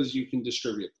as good as you can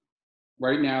distribute them.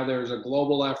 Right now, there's a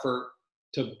global effort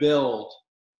to build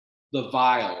the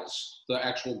vials, the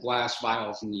actual glass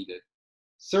vials needed.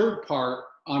 Third part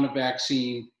on a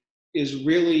vaccine is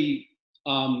really,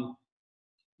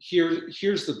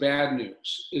 here's the bad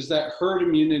news, is that herd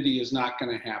immunity is not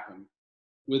going to happen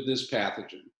with this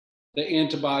pathogen. The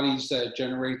antibodies that it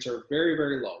generates are very,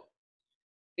 very low.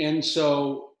 And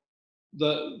so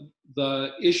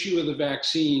the issue of the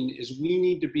vaccine is we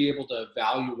need to be able to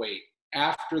evaluate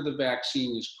after the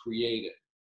vaccine is created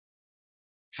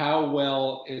how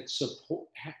well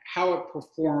how it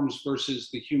performs versus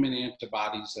the human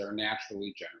antibodies that are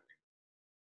naturally generated.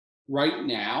 Right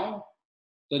now,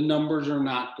 the numbers are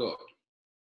not good.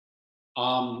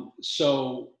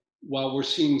 So while we're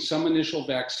seeing some initial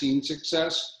vaccine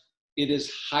success, it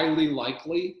is highly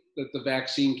likely that the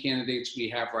vaccine candidates we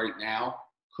have right now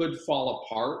could fall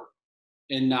apart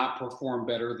and not perform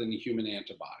better than the human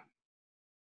antibody.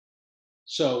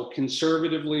 So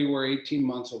conservatively, we're 18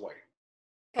 months away.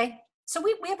 Okay. So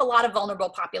we have a lot of vulnerable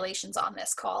populations on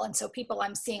this call. And so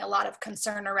I'm seeing a lot of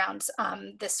concern around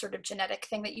this sort of genetic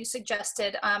thing that you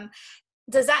suggested.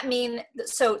 Does that mean,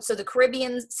 so the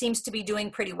Caribbean seems to be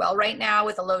doing pretty well right now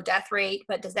with a low death rate,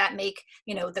 but does that make,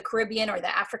 the Caribbean or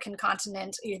the African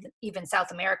continent, even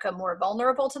South America, more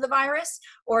vulnerable to the virus?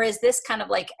 Or is this kind of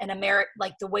like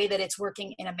like the way that it's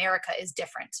working in America is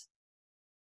different?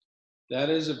 That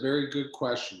is a very good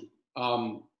question.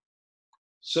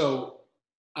 So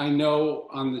I know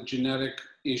on the genetic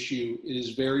issue, it is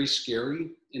very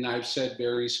scary, and I've said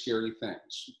very scary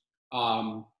things.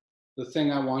 The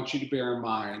thing I want you to bear in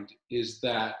mind is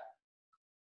that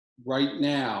right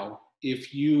now,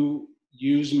 if you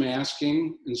use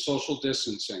masking and social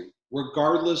distancing,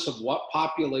 regardless of what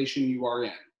population you are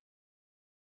in,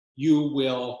 you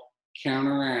will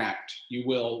counteract, you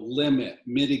will limit,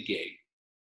 mitigate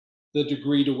the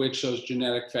degree to which those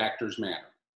genetic factors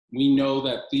matter. We know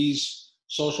that these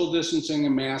social distancing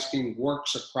and masking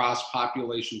works across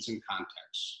populations and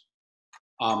contexts.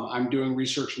 I'm doing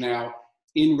research now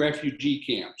in refugee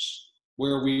camps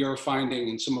where we are finding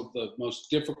in some of the most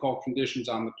difficult conditions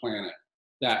on the planet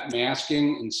that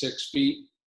masking and 6 feet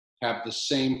have the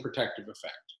same protective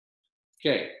effect.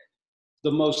 Okay,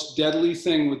 the most deadly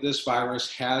thing with this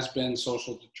virus has been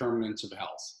social determinants of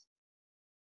health.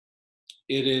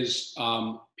 It is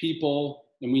people,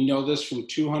 and we know this from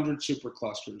 200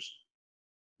 superclusters,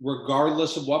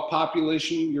 regardless of what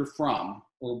population you're from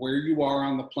or where you are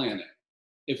on the planet,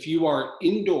 if you are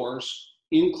indoors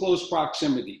in close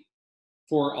proximity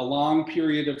for a long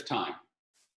period of time,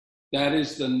 that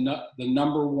is the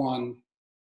number one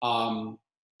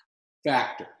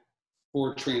factor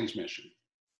for transmission.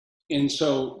 And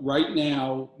so right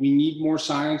now, we need more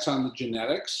science on the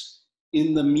genetics.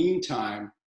 In the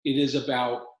meantime, it is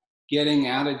about getting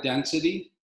out of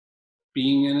density,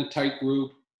 being in a tight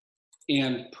group,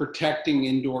 and protecting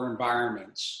indoor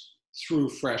environments through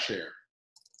fresh air.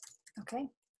 Okay.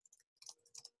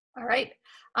 All right.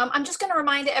 I'm just going to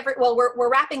remind we're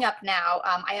wrapping up now.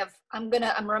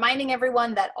 I'm reminding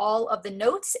everyone that all of the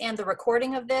notes and the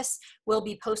recording of this will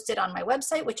be posted on my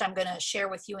website, which I'm going to share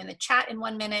with you in the chat in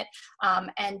 1 minute.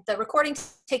 And the recording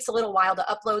takes a little while to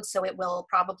upload, so it will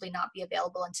probably not be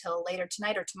available until later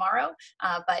tonight or tomorrow.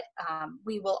 But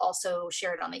we will also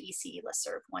share it on the ECE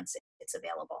listserv once it's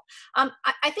available.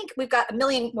 I think we've got a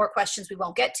million more questions we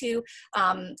won't get to,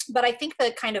 but I think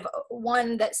the kind of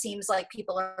one that seems like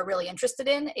people are really interested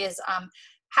in is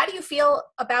how do you feel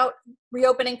about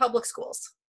reopening public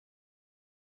schools?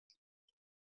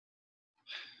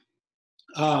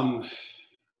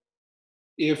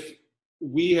 If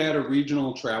we had a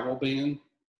regional travel ban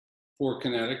for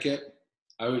Connecticut,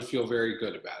 I would feel very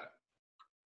good about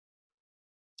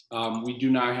it. We do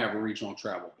not have a regional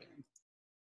travel ban.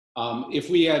 If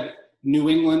we had New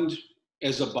England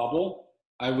as a bubble,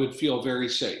 I would feel very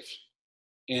safe.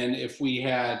 And if we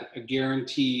had a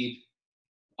guaranteed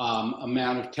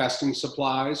amount of testing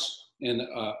supplies and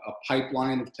a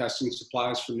pipeline of testing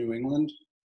supplies for New England,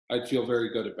 I'd feel very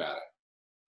good about it.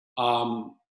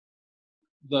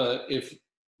 If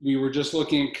we were just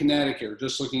looking at Connecticut or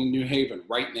just looking at New Haven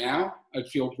right now, I'd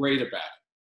feel great about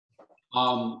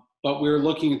it. But we're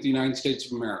looking at the United States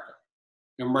of America.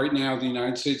 And right now, the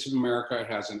United States of America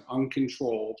has an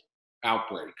uncontrolled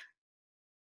outbreak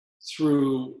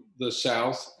through the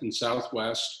South and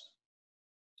Southwest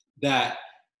that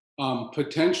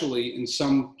potentially in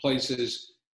some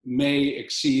places may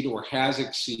exceed or has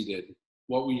exceeded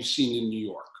what we've seen in New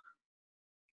York.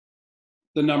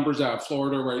 The numbers out of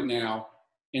Florida right now,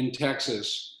 in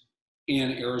Texas,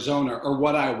 and Arizona are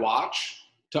what I watch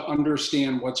to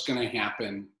understand what's going to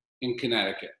happen in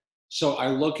Connecticut. So I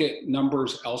look at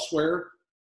numbers elsewhere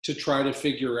to try to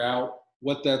figure out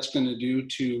what that's going to do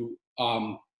to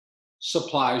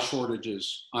supply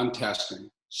shortages on testing,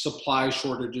 supply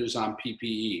shortages on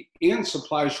PPE, and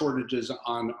supply shortages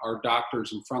on our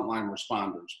doctors and frontline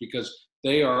responders, because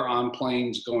they are on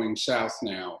planes going south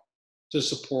now to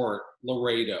support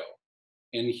Laredo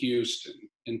and Houston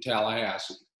and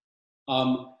Tallahassee.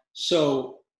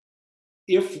 So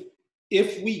if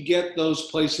we get those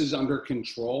places under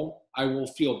control, I will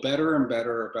feel better and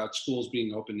better about schools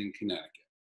being open in Connecticut.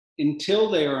 Until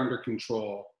they are under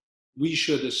control, we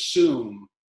should assume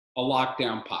a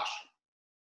lockdown posture.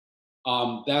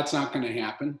 That's not going to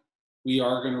happen. We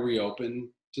are going to reopen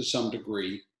to some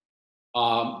degree,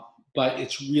 but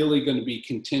it's really going to be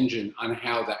contingent on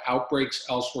how the outbreaks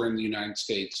elsewhere in the United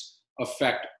States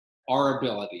affect our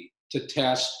ability to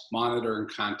test, monitor, and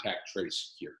contact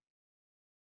trace here.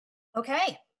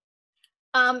 Okay.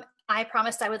 I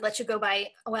promised I would let you go by,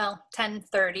 well,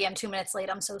 10:30. I'm 2 minutes late.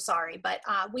 I'm so sorry. But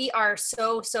we are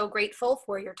so, so grateful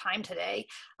for your time today.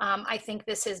 I think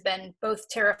this has been both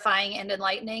terrifying and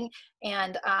enlightening,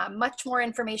 and much more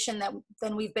information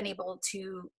than we've been able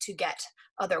to get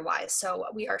otherwise. So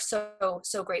we are so,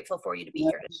 so grateful for you to be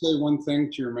here today. Say one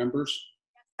thing to your members.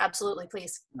 Absolutely,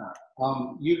 please.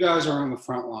 You guys are on the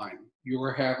front line. You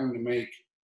are having to make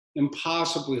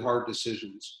impossibly hard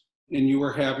decisions, and you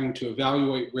are having to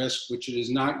evaluate risk, which it is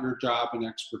not your job and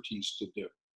expertise to do.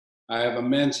 I have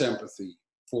immense empathy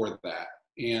for that,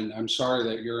 and I'm sorry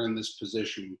that you're in this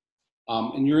position.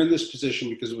 And you're in this position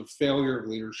because of a failure of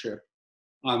leadership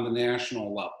on the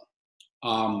national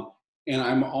level. And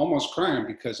I'm almost crying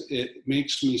because it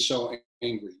makes me so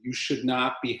angry. You should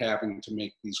not be having to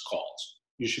make these calls.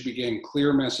 You should be getting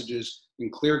clear messages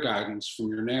and clear guidance from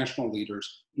your national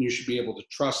leaders, and you should be able to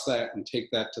trust that and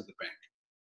take that to the bank.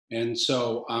 And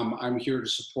so I'm here to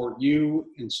support you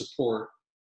and support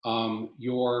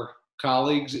your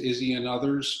colleagues, Izzy and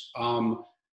others.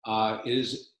 It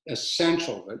is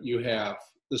essential that you have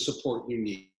the support you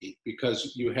need,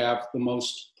 because you have the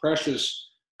most precious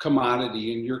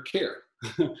commodity in your care.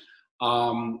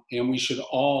 And we should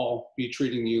all be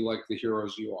treating you like the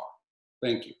heroes you are.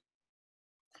 Thank you.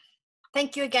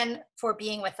 Thank you again for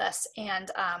being with us. And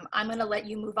I'm going to let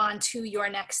you move on to your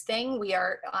next thing. We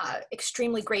are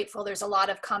extremely grateful. There's a lot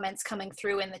of comments coming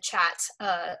through in the chat,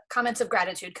 comments of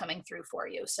gratitude coming through for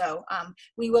you. So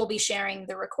we will be sharing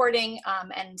the recording,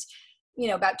 and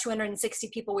about 260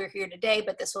 people were here today,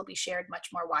 but this will be shared much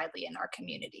more widely in our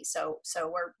community. So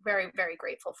we're very, very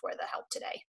grateful for the help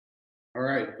today. All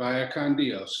right. Vaya con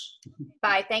Dios.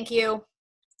 Bye. Thank you.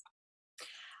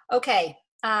 Okay.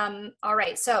 All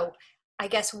right. So I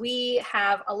guess we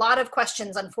have a lot of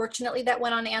questions, unfortunately, that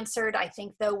went unanswered. I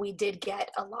think, though, we did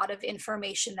get a lot of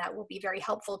information that will be very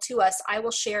helpful to us. I will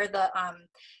share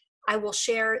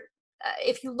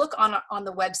if you look on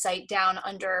the website down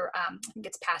under, I think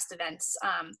it's past events.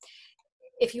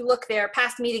 If you look there,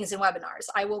 past meetings and webinars,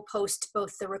 I will post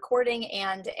both the recording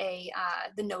and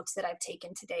the notes that I've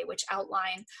taken today, which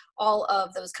outline all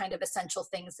of those kind of essential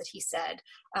things that he said.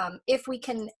 If we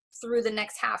can, through the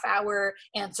next half hour,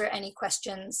 answer any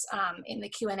questions in the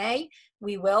Q&A,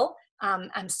 we will.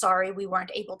 I'm sorry we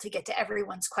weren't able to get to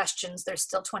everyone's questions. There's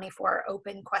still 24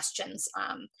 open questions,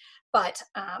 but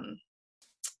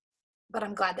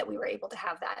I'm glad that we were able to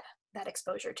have that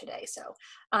exposure today. So,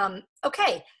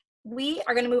 okay. We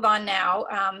are going to move on now.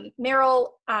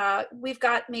 Meryl, we've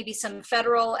got maybe some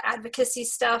federal advocacy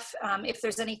stuff. If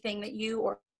there's anything that you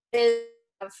or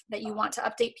that you want to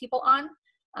update people on,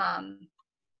 do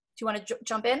you want to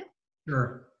jump in?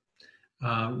 Sure.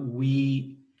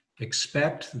 We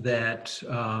expect that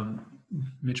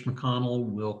Mitch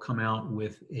McConnell will come out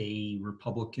with a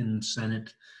Republican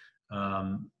Senate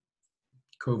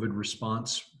COVID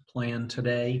response plan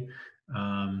today.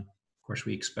 Of course,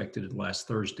 we expected it last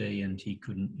Thursday, and he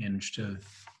couldn't manage to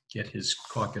get his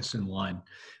caucus in line.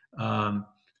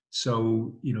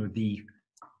 So, the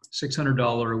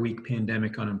 $600 a week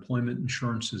pandemic unemployment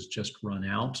insurance has just run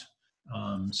out.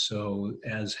 So,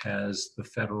 as has the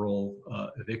federal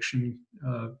eviction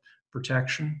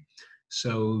protection.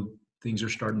 So, things are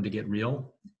starting to get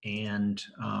real, and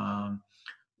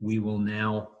we will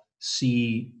now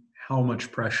see how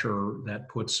much pressure that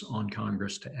puts on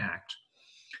Congress to act.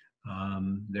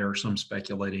 There are some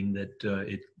speculating that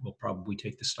it will probably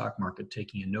take the stock market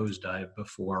taking a nosedive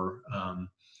before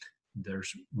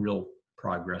there's real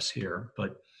progress here.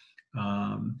 But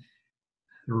the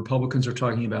Republicans are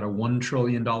talking about a $1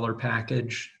 trillion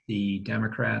package. The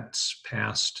Democrats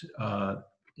passed a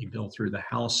bill through the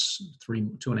House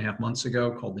 2.5 months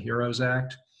ago called the HEROES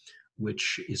Act,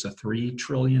 which is a $3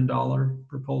 trillion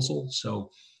proposal.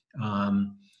 So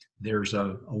there's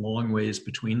a long ways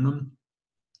between them.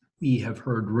 We have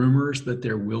heard rumors that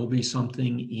there will be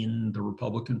something in the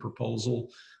Republican proposal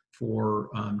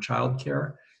for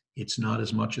childcare. It's not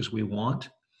as much as we want.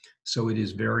 So it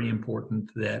is very important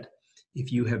that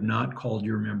if you have not called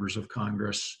your members of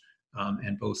Congress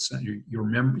and both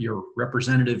your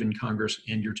representative in Congress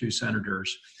and your 2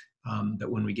 senators,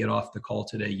 that when we get off the call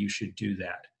today, you should do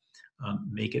that.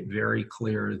 Make it very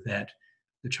clear that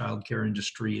the childcare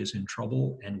industry is in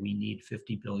trouble, and we need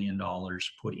 $50 billion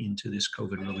put into this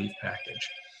COVID relief package.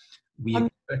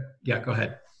 Yeah, go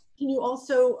ahead. Can you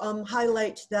also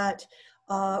highlight that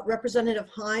Representative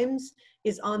Himes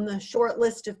is on the short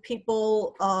list of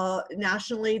people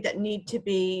nationally that need to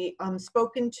be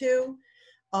spoken to,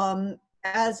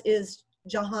 as is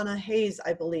Johanna Hayes,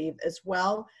 I believe, as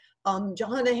well.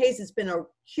 Johanna Hayes has been a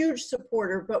huge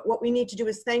supporter, but what we need to do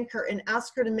is thank her and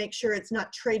ask her to make sure it's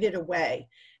not traded away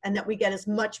and that we get as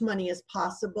much money as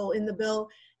possible in the bill.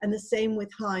 And the same with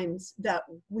Himes, that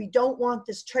we don't want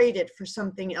this traded for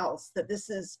something else, that this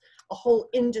is a whole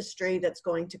industry that's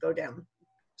going to go down.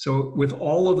 So with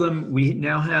all of them, we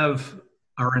now have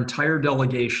our entire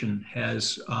delegation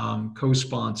has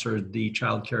co-sponsored the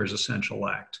Child Care's Essential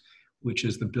Act, which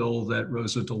is the bill that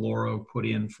Rosa DeLauro put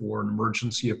in for an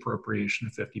emergency appropriation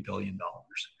of $50 billion.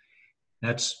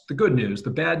 That's the good news. The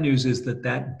bad news is that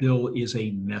that bill is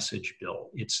a message bill.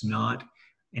 It's not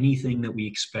anything that we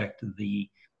expect the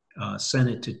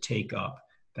Senate to take up.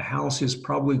 The House is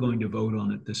probably going to vote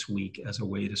on it this week as a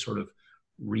way to sort of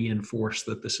reinforce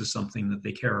that this is something that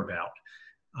they care about.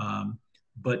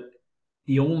 But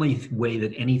the only way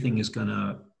that anything is going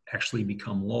to actually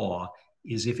become law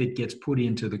is if it gets put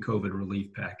into the COVID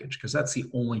relief package, because that's the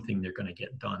only thing they're going to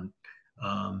get done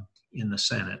in the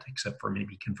Senate, except for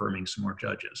maybe confirming some more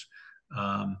judges.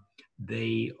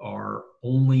 They are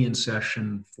only in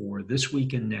session for this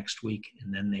week and next week,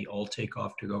 and then they all take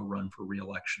off to go run for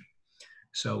re-election.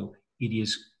 So it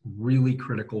is really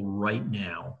critical right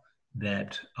now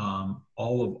that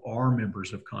all of our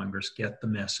members of Congress get the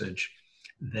message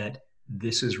that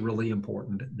this is really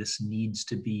important. This needs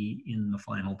to be in the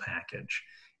final package,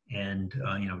 and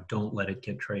don't let it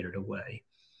get traded away.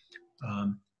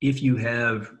 If you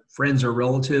have friends or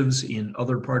relatives in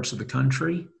other parts of the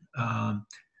country,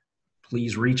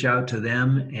 please reach out to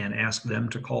them and ask them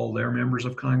to call their members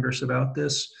of Congress about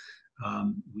this.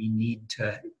 We need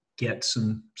to get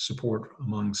some support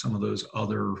among some of those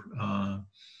other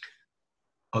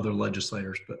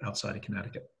legislators, but outside of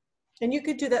Connecticut. And you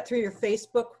could do that through your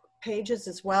Facebook pages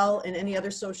as well, and any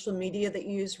other social media that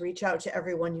you use. Reach out to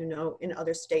everyone you know in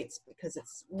other states, because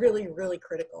it's really, really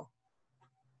critical.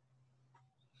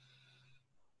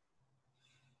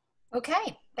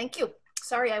 Okay, thank you.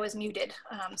 Sorry, I was muted,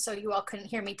 so you all couldn't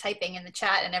hear me typing in the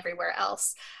chat and everywhere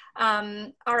else.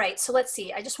 All right, so let's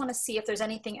see. I just want to see if there's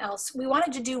anything else. We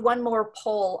wanted to do one more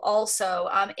poll also.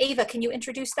 Ava, can you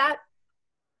introduce that?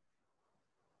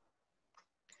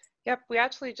 Yep, we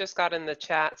actually just got in the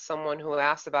chat someone who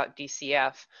asked about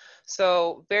DCF.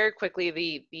 So very quickly,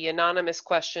 the anonymous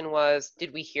question was,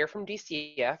 did we hear from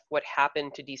DCF? What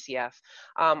happened to DCF?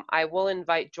 I will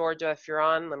invite Georgia if you're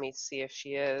on. Let me see if she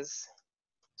is.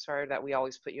 Sorry that we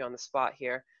always put you on the spot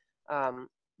here.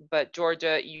 But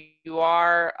Georgia, you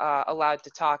are allowed to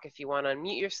talk if you want to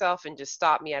unmute yourself and just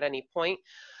stop me at any point.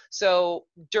 So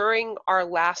during our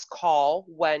last call,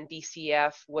 when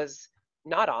DCF was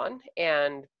not on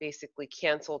and basically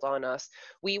canceled on us,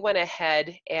 we went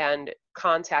ahead and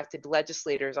contacted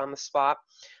legislators on the spot.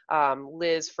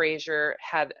 Liz Frazier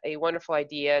had a wonderful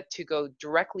idea to go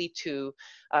directly to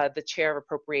the chair of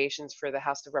appropriations for the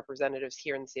House of Representatives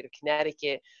here in the state of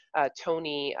Connecticut,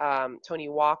 Tony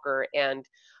Walker, and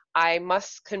I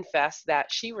must confess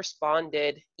that she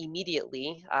responded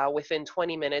immediately within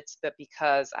 20 minutes, but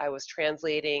because I was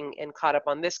translating and caught up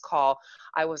on this call,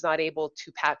 I was not able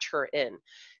to patch her in.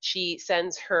 She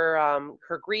sends her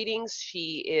her greetings.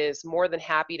 She is more than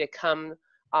happy to come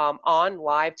on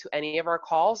live to any of our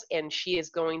calls, and she is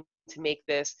going to make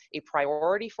this a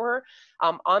priority for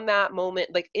her. On that moment,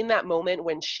 like in that moment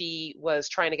when she was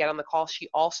trying to get on the call, she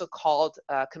also called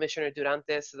Commissioner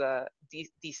Durantes, the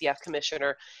DCF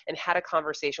commissioner, and had a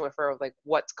conversation with her of like,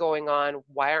 what's going on?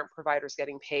 Why aren't providers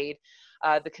getting paid?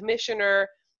 The commissioner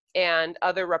and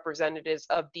other representatives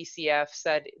of DCF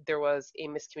said there was a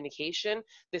miscommunication.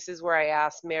 This is where I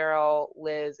asked Meryl,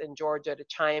 Liz, and Georgia to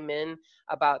chime in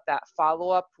about that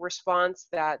follow-up response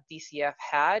that DCF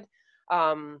had.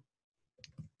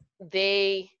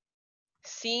 They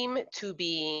seem to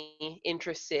be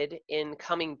interested in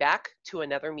coming back to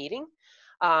another meeting.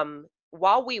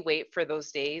 While we wait for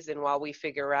those days and while we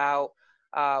figure out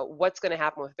what's going to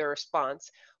happen with their response,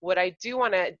 what I do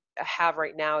want to have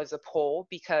right now is a poll,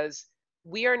 because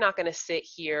we are not going to sit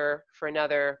here for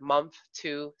another month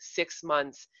to 6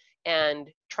 months and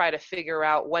try to figure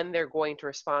out when they're going to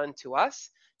respond to us.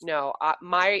 No,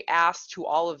 my ask to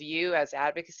all of you as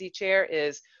advocacy chair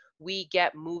is we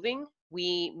get moving.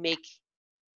 We make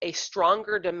a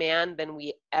stronger demand than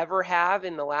we ever have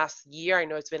in the last year. I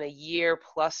know it's been a year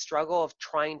plus struggle of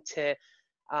trying to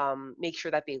make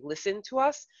sure that they listen to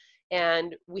us.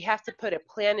 And we have to put a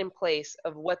plan in place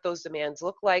of what those demands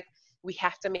look like. We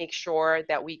have to make sure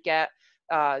that we get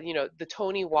the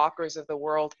Tony Walkers of the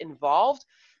world involved,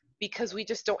 because we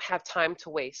just don't have time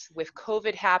to waste. With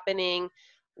COVID happening,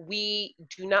 we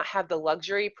do not have the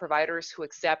luxury, providers who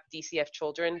accept DCF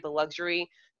children, the luxury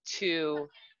to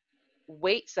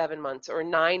wait 7 months or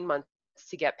 9 months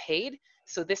to get paid.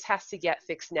 So this has to get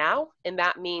fixed now, and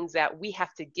that means that we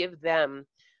have to give them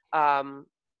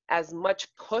as much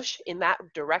push in that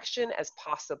direction as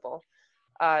possible.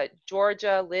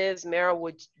 Georgia, Liz, Mara,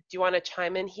 do you want to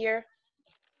chime in here?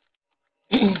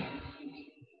 Can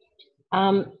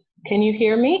you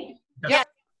hear me? Yeah.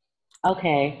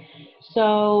 Okay.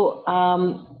 So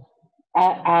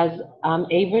as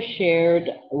Ava shared,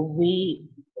 we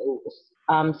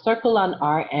Circle on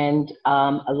our end,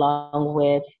 along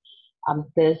with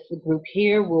this group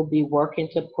here, will be working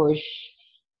to push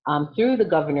through the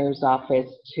governor's office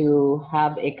to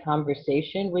have a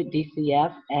conversation with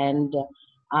DCF and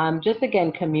just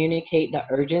again communicate the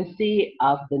urgency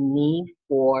of the need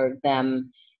for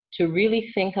them to really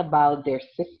think about their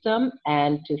system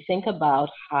and to think about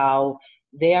how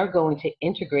they are going to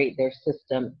integrate their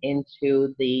system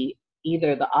into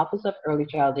either the Office of Early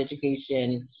Child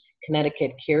Education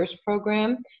Connecticut CARES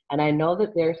program. And I know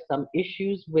that there's some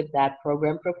issues with that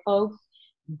program for folks,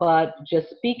 but just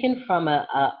speaking from a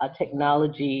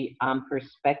technology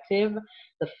perspective,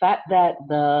 the fact that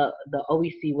the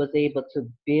OEC was able to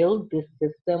build this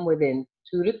system within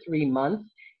 2 to 3 months,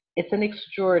 it's an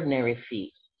extraordinary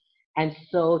feat. And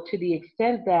so to the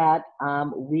extent that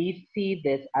we see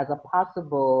this as a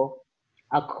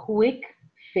quick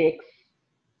fix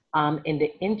in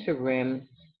the interim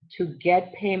to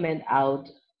get payment out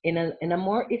in a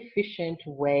more efficient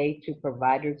way to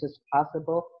providers as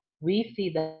possible, we see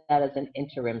that as an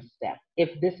interim step,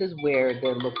 if this is where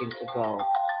they're looking to go.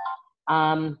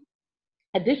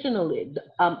 Additionally,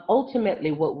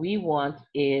 ultimately, what we want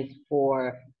is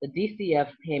for the DCF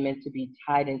payment to be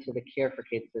tied into the Care for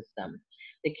Kids system.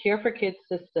 The Care for Kids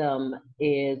system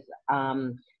is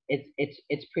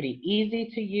it's pretty easy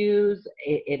to use.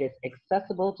 It is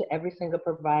accessible to every single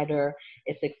provider.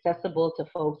 It's accessible to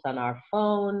folks on our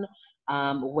phone.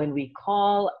 When we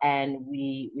call and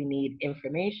we need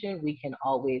information, we can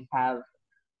always have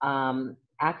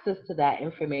access to that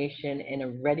information in a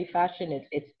ready fashion.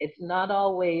 It's not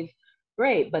always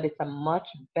great, but it's a much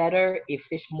better,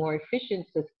 more efficient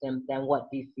system than what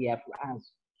DCF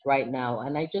has right now.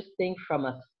 And I just think from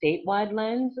a statewide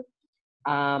lens,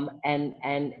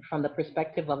 and from the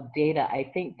perspective of data, I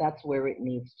think that's where it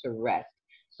needs to rest.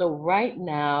 So right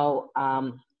now,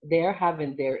 they're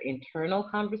having their internal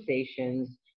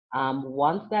conversations.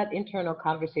 Once that internal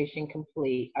conversation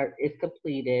is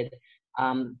completed,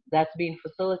 that's being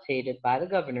facilitated by the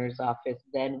governor's office,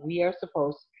 then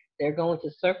they're going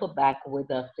to circle back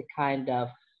with us to kind of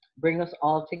bring us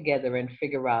all together and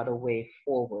figure out a way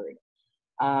forward.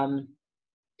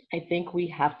 I think we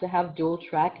have to have dual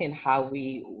track in how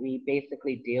we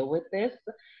basically deal with this.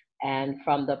 And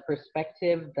from the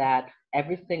perspective that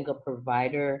every single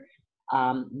provider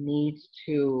needs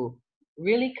to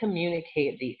really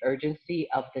communicate the urgency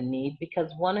of the need, because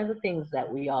one of the things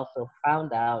that we also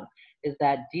found out is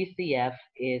that DCF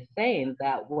is saying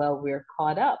that, well, we're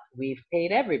caught up, we've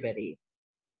paid everybody.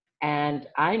 And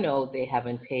I know they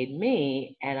haven't paid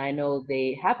me, and I know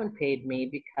they haven't paid me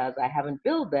because I haven't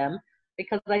billed them,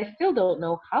 because I still don't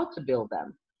know how to bill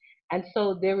them. And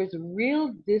so there is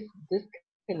real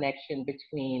disconnection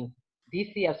between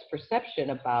DCF's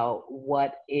perception about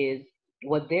what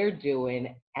they're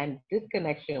doing and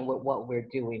disconnection with what we're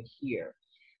doing here.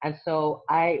 And so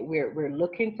we're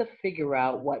looking to figure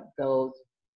out what those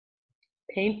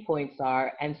pain points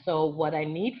are. And so what I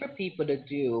need for people to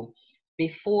do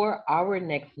before our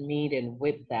next meeting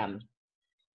with them,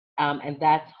 and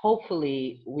that's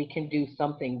hopefully we can do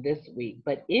something this week.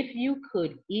 But if you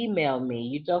could email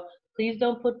me, please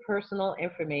don't put personal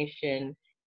information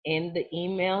in the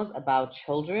emails about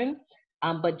children,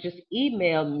 but just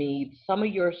email me some of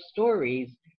your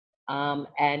stories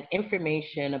and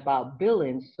information about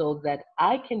billing so that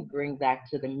I can bring that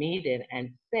to the meeting and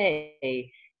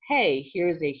say, hey,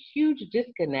 here's a huge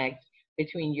disconnect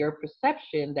between your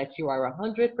perception that you are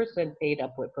 100% paid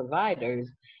up with providers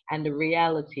and the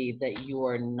reality that you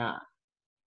are not.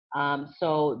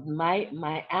 So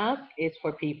my ask is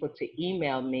for people to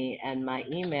email me, and my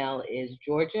email is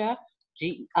Georgia.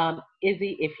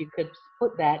 Izzy, if you could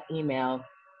put that email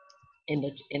in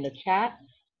the chat,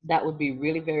 that would be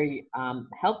really very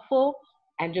helpful.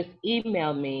 And just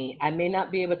email me. I may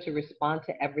not be able to respond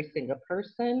to every single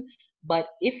person, but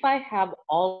if I have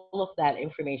all of that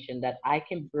information that I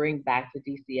can bring back to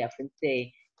DCF and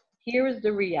say, here is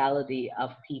the reality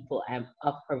of people and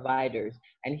of providers,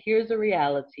 and here's the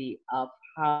reality of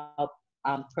how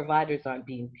providers aren't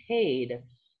being paid,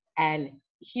 and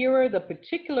here are the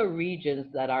particular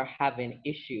regions that are having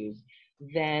issues,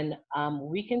 then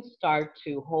we can start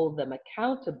to hold them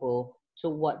accountable to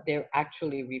what they're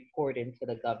actually reporting to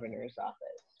the governor's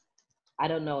office. I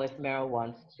don't know if Meryl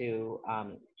wants to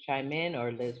chime in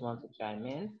or Liz wants to chime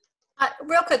in.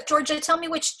 Real quick, Georgia, tell me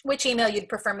which email you'd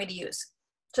prefer me to use.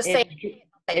 Just say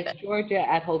it's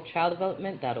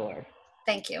Georgia@hopechilddevelopment.org.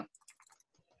 Thank you.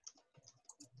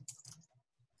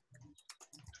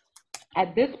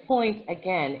 At this point,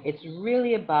 again, it's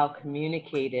really about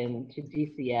communicating to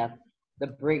DCF the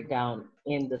breakdown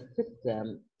in the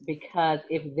system, because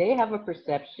if they have a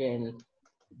perception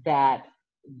that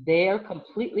they're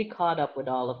completely caught up with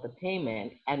all of the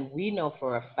payment, and we know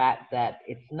for a fact that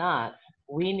it's not,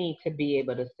 we need to be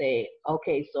able to say,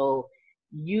 okay, so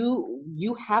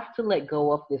you have to let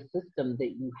go of the system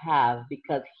that you have,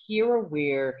 because here are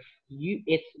where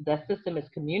the system is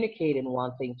communicating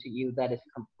one thing to you that is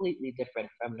completely different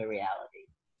from the reality.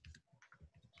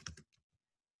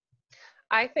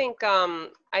 I think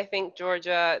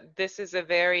Georgia, this is a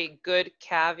very good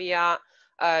caveat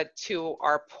to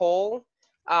our poll.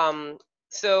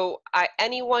 So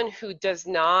anyone who does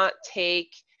not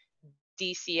take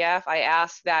DCF, I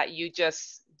ask that you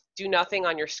just do nothing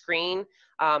on your screen.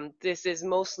 This is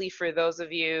mostly for those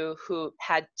of you who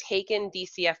had taken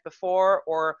DCF before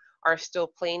or are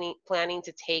still planning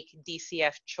to take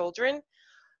DCF children.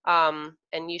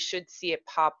 And you should see it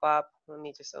pop up. Let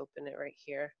me just open it right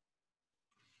here.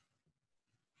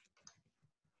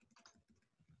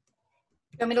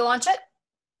 You want me to launch it?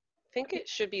 I think it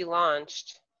should be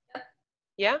launched.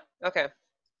 Yeah? Okay.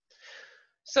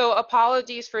 So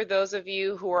apologies for those of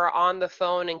you who are on the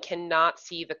phone and cannot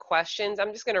see the questions.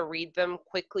 I'm just going to read them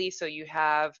quickly so you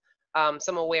have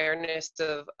some awareness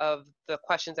of the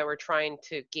questions that we're trying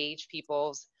to gauge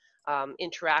people's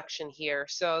interaction here.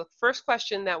 So first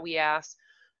question that we asked,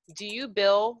 do you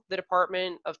bill the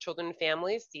Department of Children and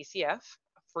Families, DCF,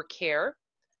 for care?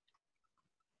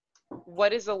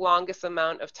 What is the longest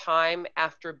amount of time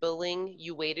after billing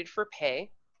you waited for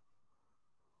pay?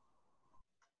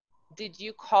 Did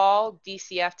you call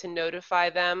DCF to notify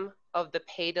them of the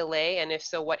pay delay, and if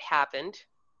so, what happened?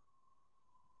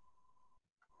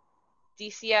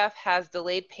 DCF has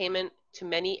delayed payment to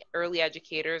many early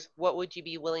educators. What would you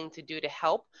be willing to do to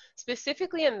help?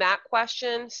 Specifically in that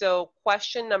question, so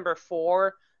question number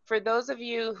 4, for those of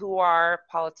you who are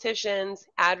politicians,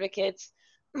 advocates,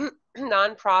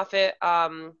 nonprofit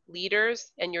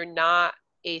leaders, and you're not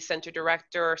a center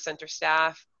director or center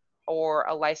staff or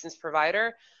a licensed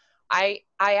provider, I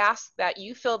ask that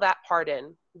you fill that part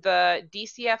in. The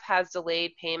DCF has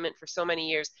delayed payment for so many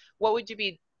years. What would you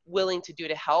be willing to do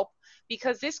to help?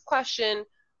 Because this question,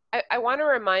 I want to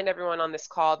remind everyone on this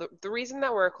call, the reason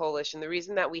that we're a coalition, the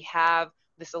reason that we have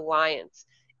this alliance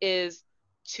is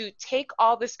to take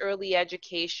all this early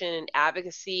education and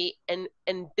advocacy and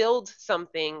build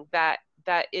something that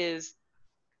is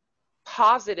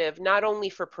positive, not only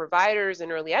for providers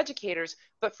and early educators,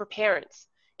 but for parents.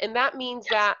 And that means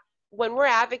that when we're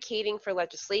advocating for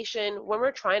legislation, when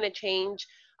we're trying to change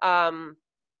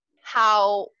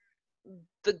how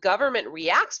the government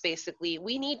reacts, basically,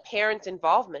 we need parents'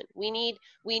 involvement. We need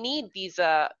these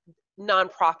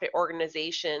nonprofit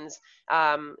organizations.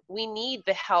 We need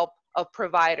the help of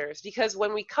providers, because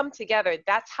when we come together,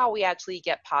 that's how we actually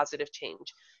get positive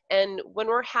change. And when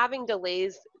we're having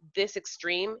delays this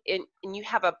extreme, and you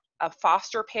have a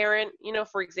foster parent, you know,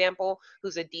 for example,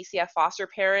 who's a DCF foster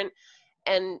parent,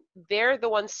 and they're the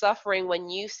ones suffering when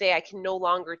you say, I can no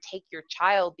longer take your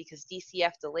child because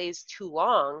DCF delays too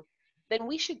long, then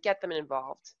we should get them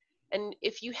involved. And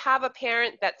if you have a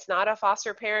parent that's not a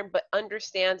foster parent but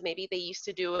understands, maybe they used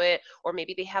to do it, or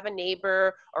maybe they have a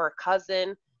neighbor or a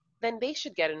cousin, then they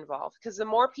should get involved. Because the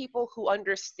more people who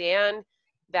understand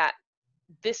that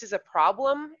this is a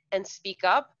problem and speak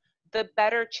up, the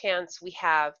better chance we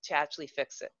have to actually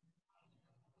fix it.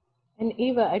 And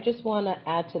Eva, I just want to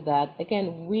add to that.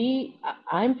 Again,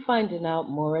 I'm finding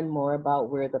out more and more about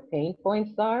where the pain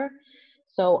points are.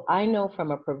 So I know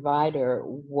from a provider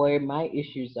where my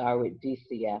issues are with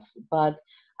DCF. But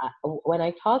when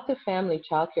I talk to family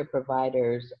childcare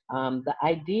providers, the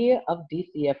idea of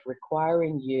DCF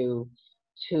requiring you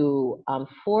to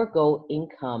forego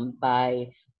income by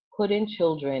putting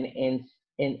children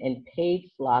in paid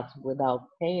slots without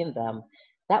paying them,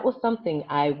 that was something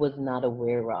I was not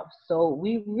aware of. So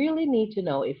we really need to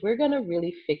know, if we're going to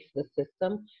really fix the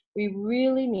system, we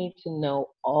really need to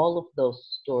know all of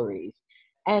those stories.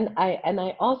 And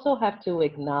I also have to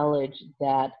acknowledge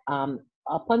that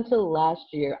up until last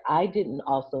year, I didn't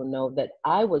also know that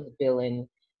I was billing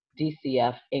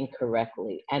DCF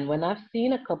incorrectly. And when I've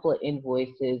seen a couple of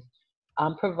invoices,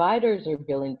 providers are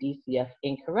billing DCF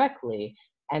incorrectly.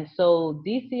 And so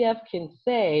DCF can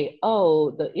say,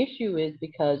 oh, the issue is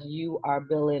because you are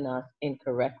billing us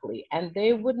incorrectly. And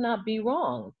they would not be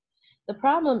wrong. The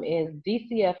problem is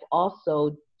DCF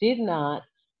also did not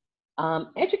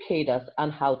educate us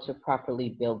on how to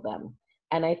properly build them.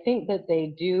 And I think that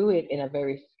they do it in a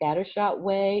very scattershot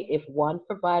way. If one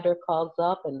provider calls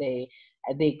up and they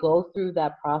go through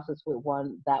that process with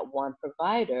that one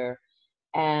provider,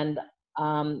 and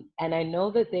I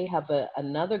know that they have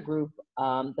another group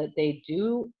that they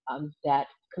do that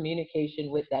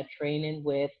communication with, that training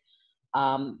with,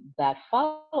 that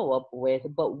follow-up with,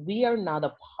 but we are not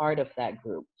a part of that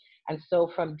group. And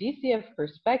so from DCF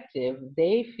perspective,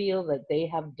 they feel that they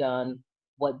have done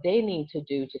what they need to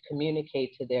do to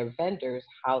communicate to their vendors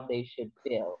how they should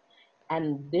bill.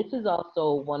 And this is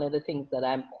also one of the things that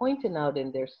I'm pointing out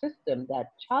in their system,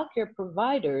 that childcare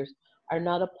providers are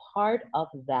not a part of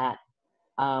that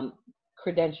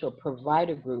credential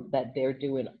provider group that they're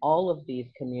doing all of these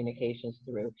communications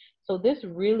through. So this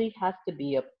really has to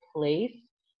be a place,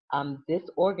 this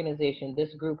organization,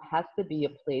 this group has to be a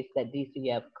place that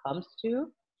DCF comes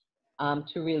to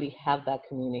really have that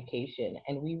communication.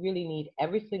 And we really need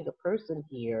every single person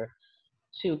here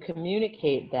to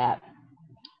communicate that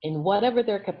in whatever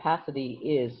their capacity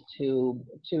is, to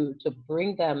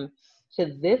bring them to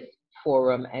this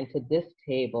forum and to this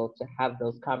table to have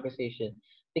those conversations,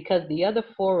 because the other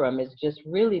forum is just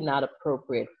really not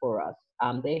appropriate for us.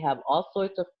 They have all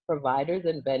sorts of providers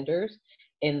and vendors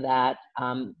in that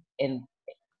in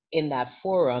that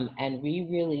forum, and we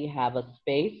really have a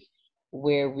space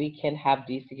where we can have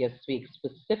DCF speak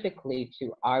specifically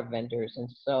to our vendors. And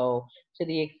so to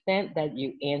the extent that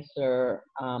you answer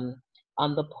on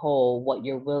the poll what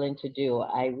you're willing to do,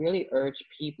 I really urge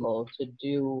people to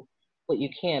do what you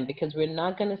can, because we're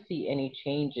not going to see any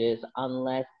changes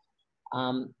unless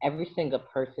every single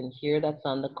person here that's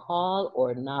on the call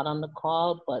or not on the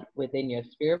call, but within your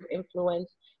sphere of influence,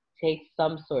 take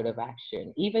some sort of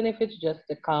action, even if it's just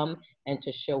to come and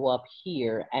to show up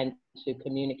here and to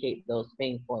communicate those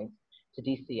pain points to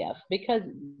DCF, because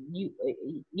you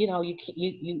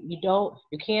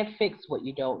can't fix what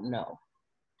you don't know.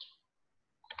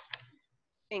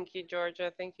 Thank you,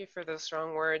 Georgia. Thank you for those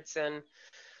strong words. And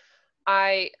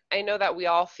I know that we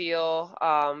all feel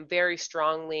very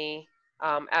strongly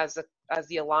as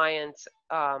the Alliance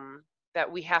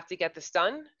that we have to get this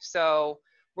done. So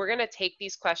we're going to take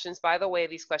these questions. By the way,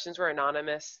 these questions were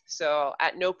anonymous. So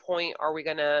at no point are we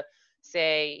going to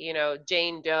say, you know,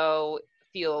 Jane Doe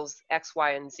feels X,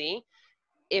 Y, and Z.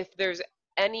 If there's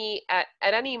any, at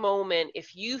any moment,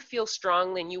 if you feel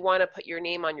strongly and you want to put your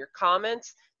name on your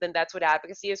comments, then that's what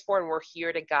advocacy is for. And we're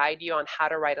here to guide you on how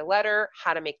to write a letter,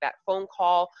 how to make that phone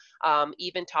call,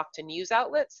 even talk to news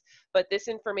outlets. But this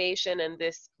information and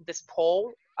this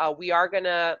poll, we are going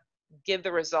to give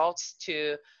the results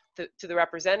to the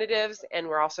representatives, and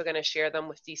we're also going to share them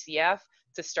with DCF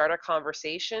to start a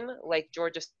conversation. Like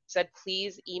Georgia said,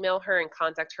 please email her and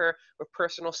contact her with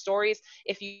personal stories.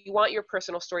 If you want your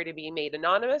personal story to be made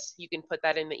anonymous, you can put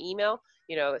that in the email,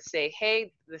 you know, say,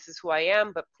 hey, this is who I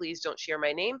am, but please don't share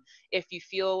my name. If you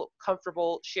feel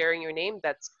comfortable sharing your name,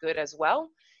 that's good as well.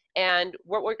 And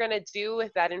what we're going to do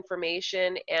with that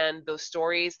information and those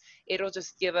stories, it'll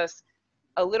just give us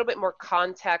a little bit more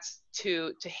context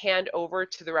to hand over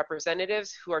to the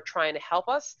representatives who are trying to help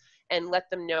us, and let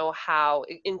them know how,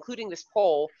 including this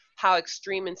poll, how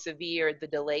extreme and severe the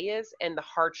delay is and the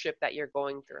hardship that you're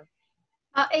going through.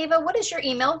 Ava, what is your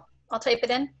email? I'll type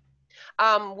it in.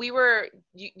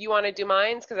 You want to do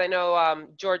mine? Because I know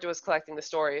Georgia was collecting the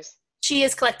stories. She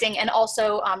is collecting, and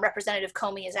also Representative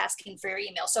Comey is asking for your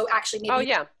email. So actually, maybe. Oh,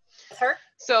 yeah. With her?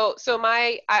 So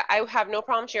I have no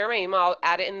problem sharing my email. I'll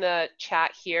add it in the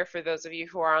chat here for those of you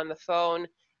who are on the phone.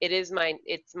 It's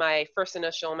my first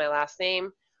initial, my last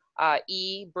name,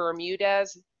 E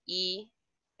Bermudez, E,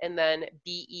 and then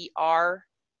BERMUDEZ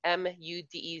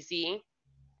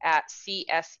at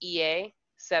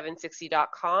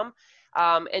CSEA760.com.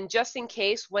 And just in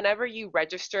case, whenever you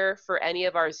register for any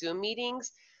of our Zoom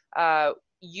meetings,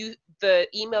 the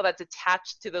email that's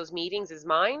attached to those meetings is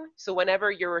mine. So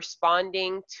whenever you're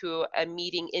responding to a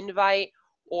meeting invite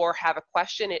or have a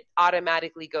question, it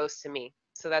automatically goes to me.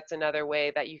 So that's another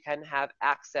way that you can have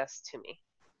access to me.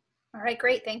 All right,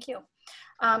 great, thank you.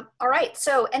 All right,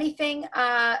 so anything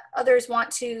others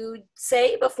want to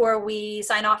say before we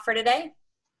sign off for today?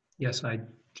 Yes, I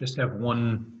just have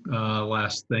one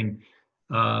last thing.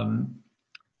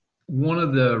 One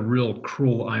of the real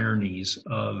cruel ironies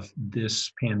of this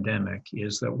pandemic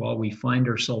is that while we find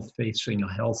ourselves facing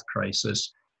a health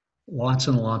crisis, lots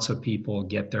and lots of people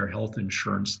get their health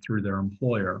insurance through their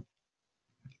employer.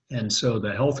 And so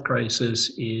the health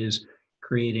crisis is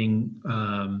creating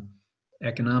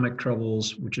economic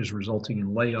troubles, which is resulting in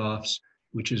layoffs.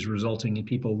 which is resulting in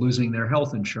people losing their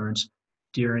health insurance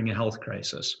during a health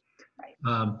crisis.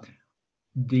 Right.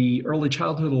 The Early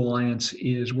Childhood Alliance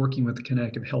is working with the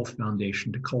Connecticut Health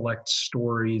Foundation to collect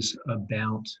stories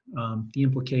about the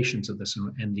implications of this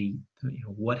and the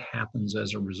what happens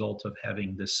as a result of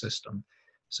having this system,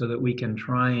 so that we can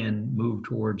try and move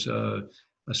towards a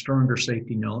stronger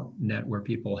safety net where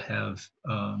people have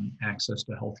access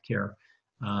to health care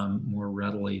more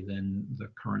readily than the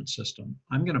current system.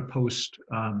 I'm going to post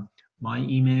my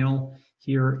email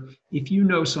here. If you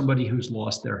know somebody who's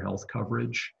lost their health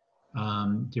coverage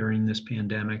during this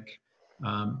pandemic,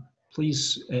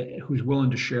 please, who's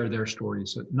willing to share their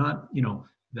stories. Not,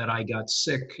 that I got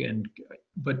sick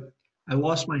but I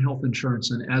lost my health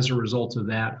insurance, and as a result of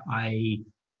that, I,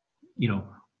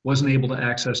 wasn't able to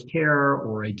access care,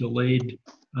 or I delayed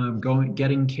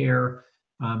getting care.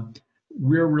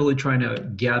 We're really trying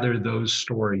to gather those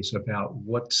stories about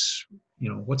what's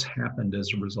happened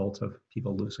as a result of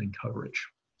people losing coverage.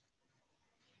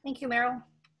 Thank you, Meryl.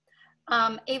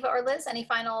 Ava or Liz, any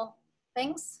final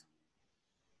things?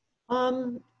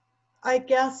 I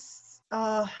guess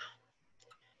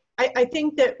I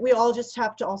think that we all just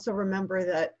have to also remember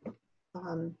that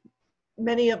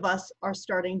many of us are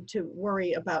starting to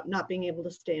worry about not being able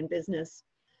to stay in business.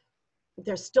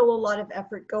 There's still a lot of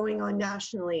effort going on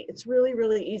nationally. It's really,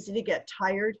 really easy to get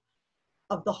tired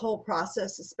of the whole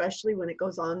process, especially when it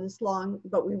goes on this long,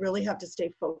 but we really have to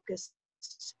stay focused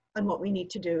on what we need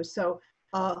to do. So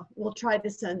we'll try to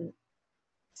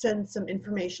send some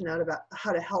information out about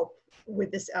how to help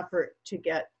with this effort to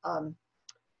get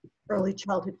early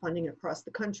childhood funding across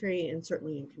the country, and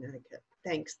certainly in Connecticut.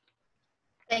 Thanks.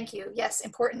 Thank you. Yes,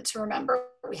 important to remember.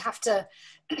 We have to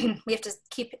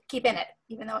keep in it,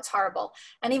 even though it's horrible.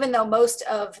 And even though most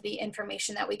of the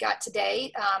information that we got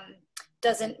today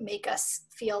doesn't make us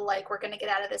feel like we're going to get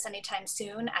out of this anytime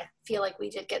soon, I feel like we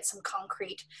did get some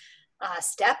concrete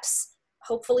steps,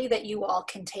 hopefully, that you all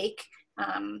can take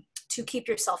to keep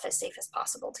yourself as safe as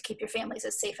possible, to keep your families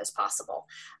as safe as possible.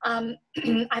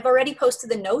 I've already posted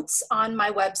the notes on my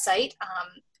website.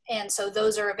 And so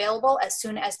those are available. As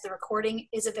soon as the recording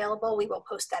is available, we will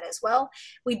post that as well.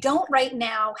 We don't right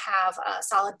now have a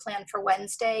solid plan for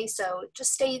Wednesday, so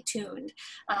just stay tuned.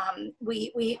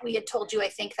 We had told you, I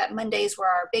think, that Mondays were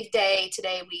our big day.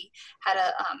 Today we had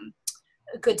a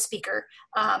good speaker.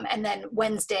 And then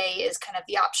Wednesday is kind of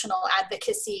the optional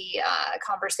advocacy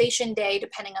conversation day,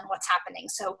 depending on what's happening.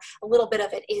 So a little bit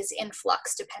of it is in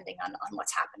flux depending on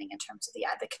what's happening in terms of the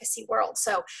advocacy world.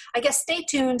 So I guess stay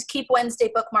tuned, keep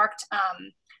Wednesday bookmarked,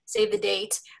 save the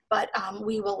date, but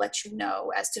we will let you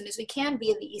know as soon as we can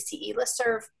via the ECE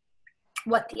listserv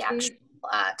what the actual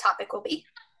topic will be.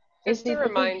 Just a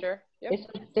reminder. Yep.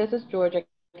 This is Georgia.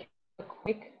 A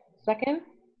quick second.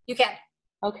 You can.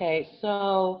 Okay,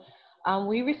 so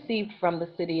we received from the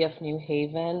City of New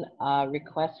Haven a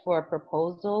request for a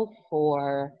proposal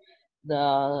for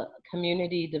the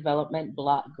Community Development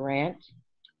Block Grant.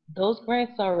 Those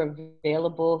grants are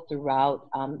available throughout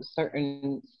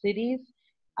certain cities.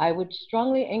 I would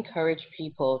strongly encourage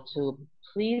people to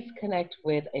please connect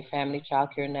with a family child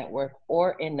care network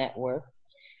or a network,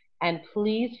 and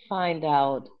please find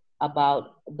out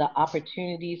about the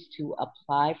opportunities to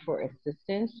apply for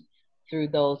assistance through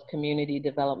those community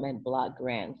development block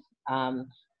grants.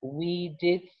 We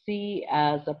did see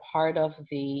as a part of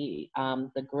the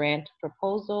grant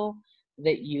proposal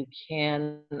that you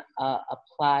can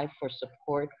apply for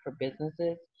support for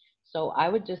businesses. So I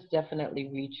would just definitely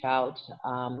reach out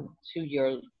to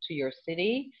your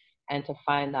city and to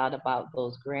find out about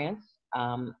those grants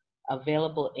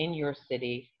available in your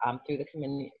city through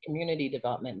the community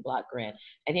development block grant.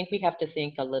 I think we have to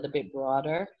think a little bit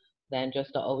broader than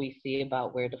just the OEC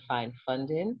about where to find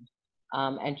funding.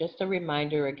 And just a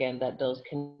reminder again that those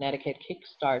Connecticut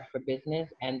Kickstart for Business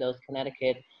and those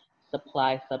Connecticut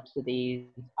supply subsidies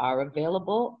are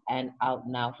available and out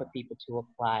now for people to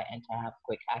apply and to have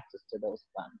quick access to those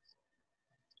funds.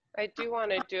 I do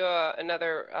want to do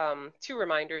another 2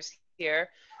 reminders here.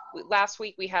 Last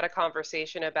week we had a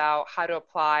conversation about how to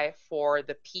apply for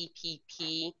the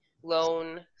PPP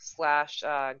loan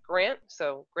 / grant.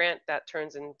 So grant that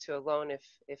turns into a loan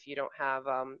if you don't have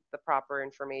the proper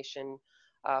information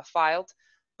filed.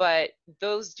 But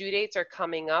those due dates are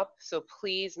coming up, so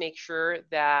please make sure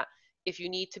that if you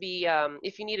need to be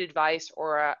if you need advice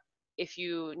or if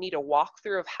you need a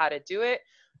walkthrough of how to do it,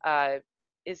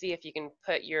 Izzy, if you can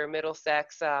put your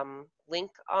Middlesex link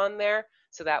on there,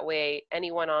 so that way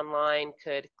anyone online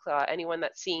could anyone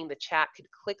that's seeing the chat could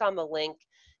click on the link.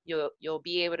 You'll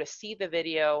be able to see the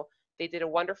video. They did a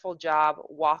wonderful job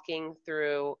walking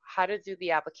through how to do the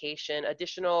application,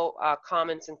 additional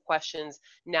comments and questions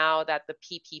now that the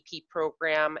PPP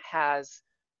program has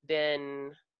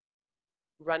been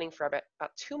running for about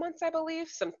 2 months, I believe,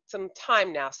 some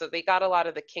time now. So they got a lot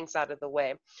of the kinks out of the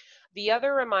way. The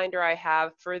other reminder I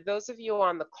have for those of you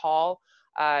on the call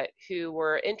who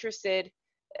were interested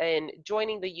in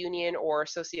joining the union or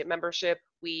associate membership,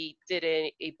 we did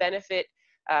a benefit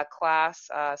class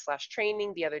slash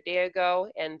training the other day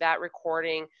ago, and that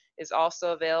recording is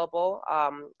also available.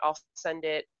 I'll send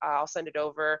it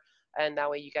over, and that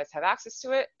way you guys have access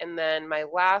to it. And then my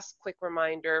last quick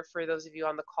reminder for those of you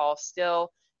on the call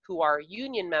still who are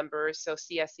union members, so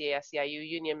CSEA, SEIU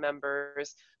union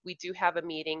members, we do have a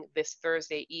meeting this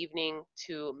Thursday evening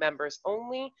to members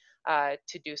only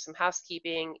to do some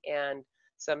housekeeping and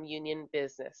some union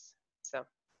business. So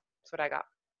that's what I got.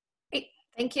 Great,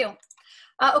 thank you.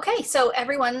 Okay, so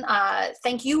everyone,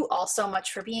 thank you all so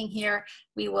much for being here.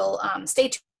 We will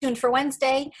stay tuned for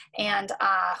Wednesday, and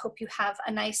hope you have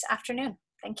a nice afternoon.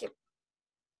 Thank you.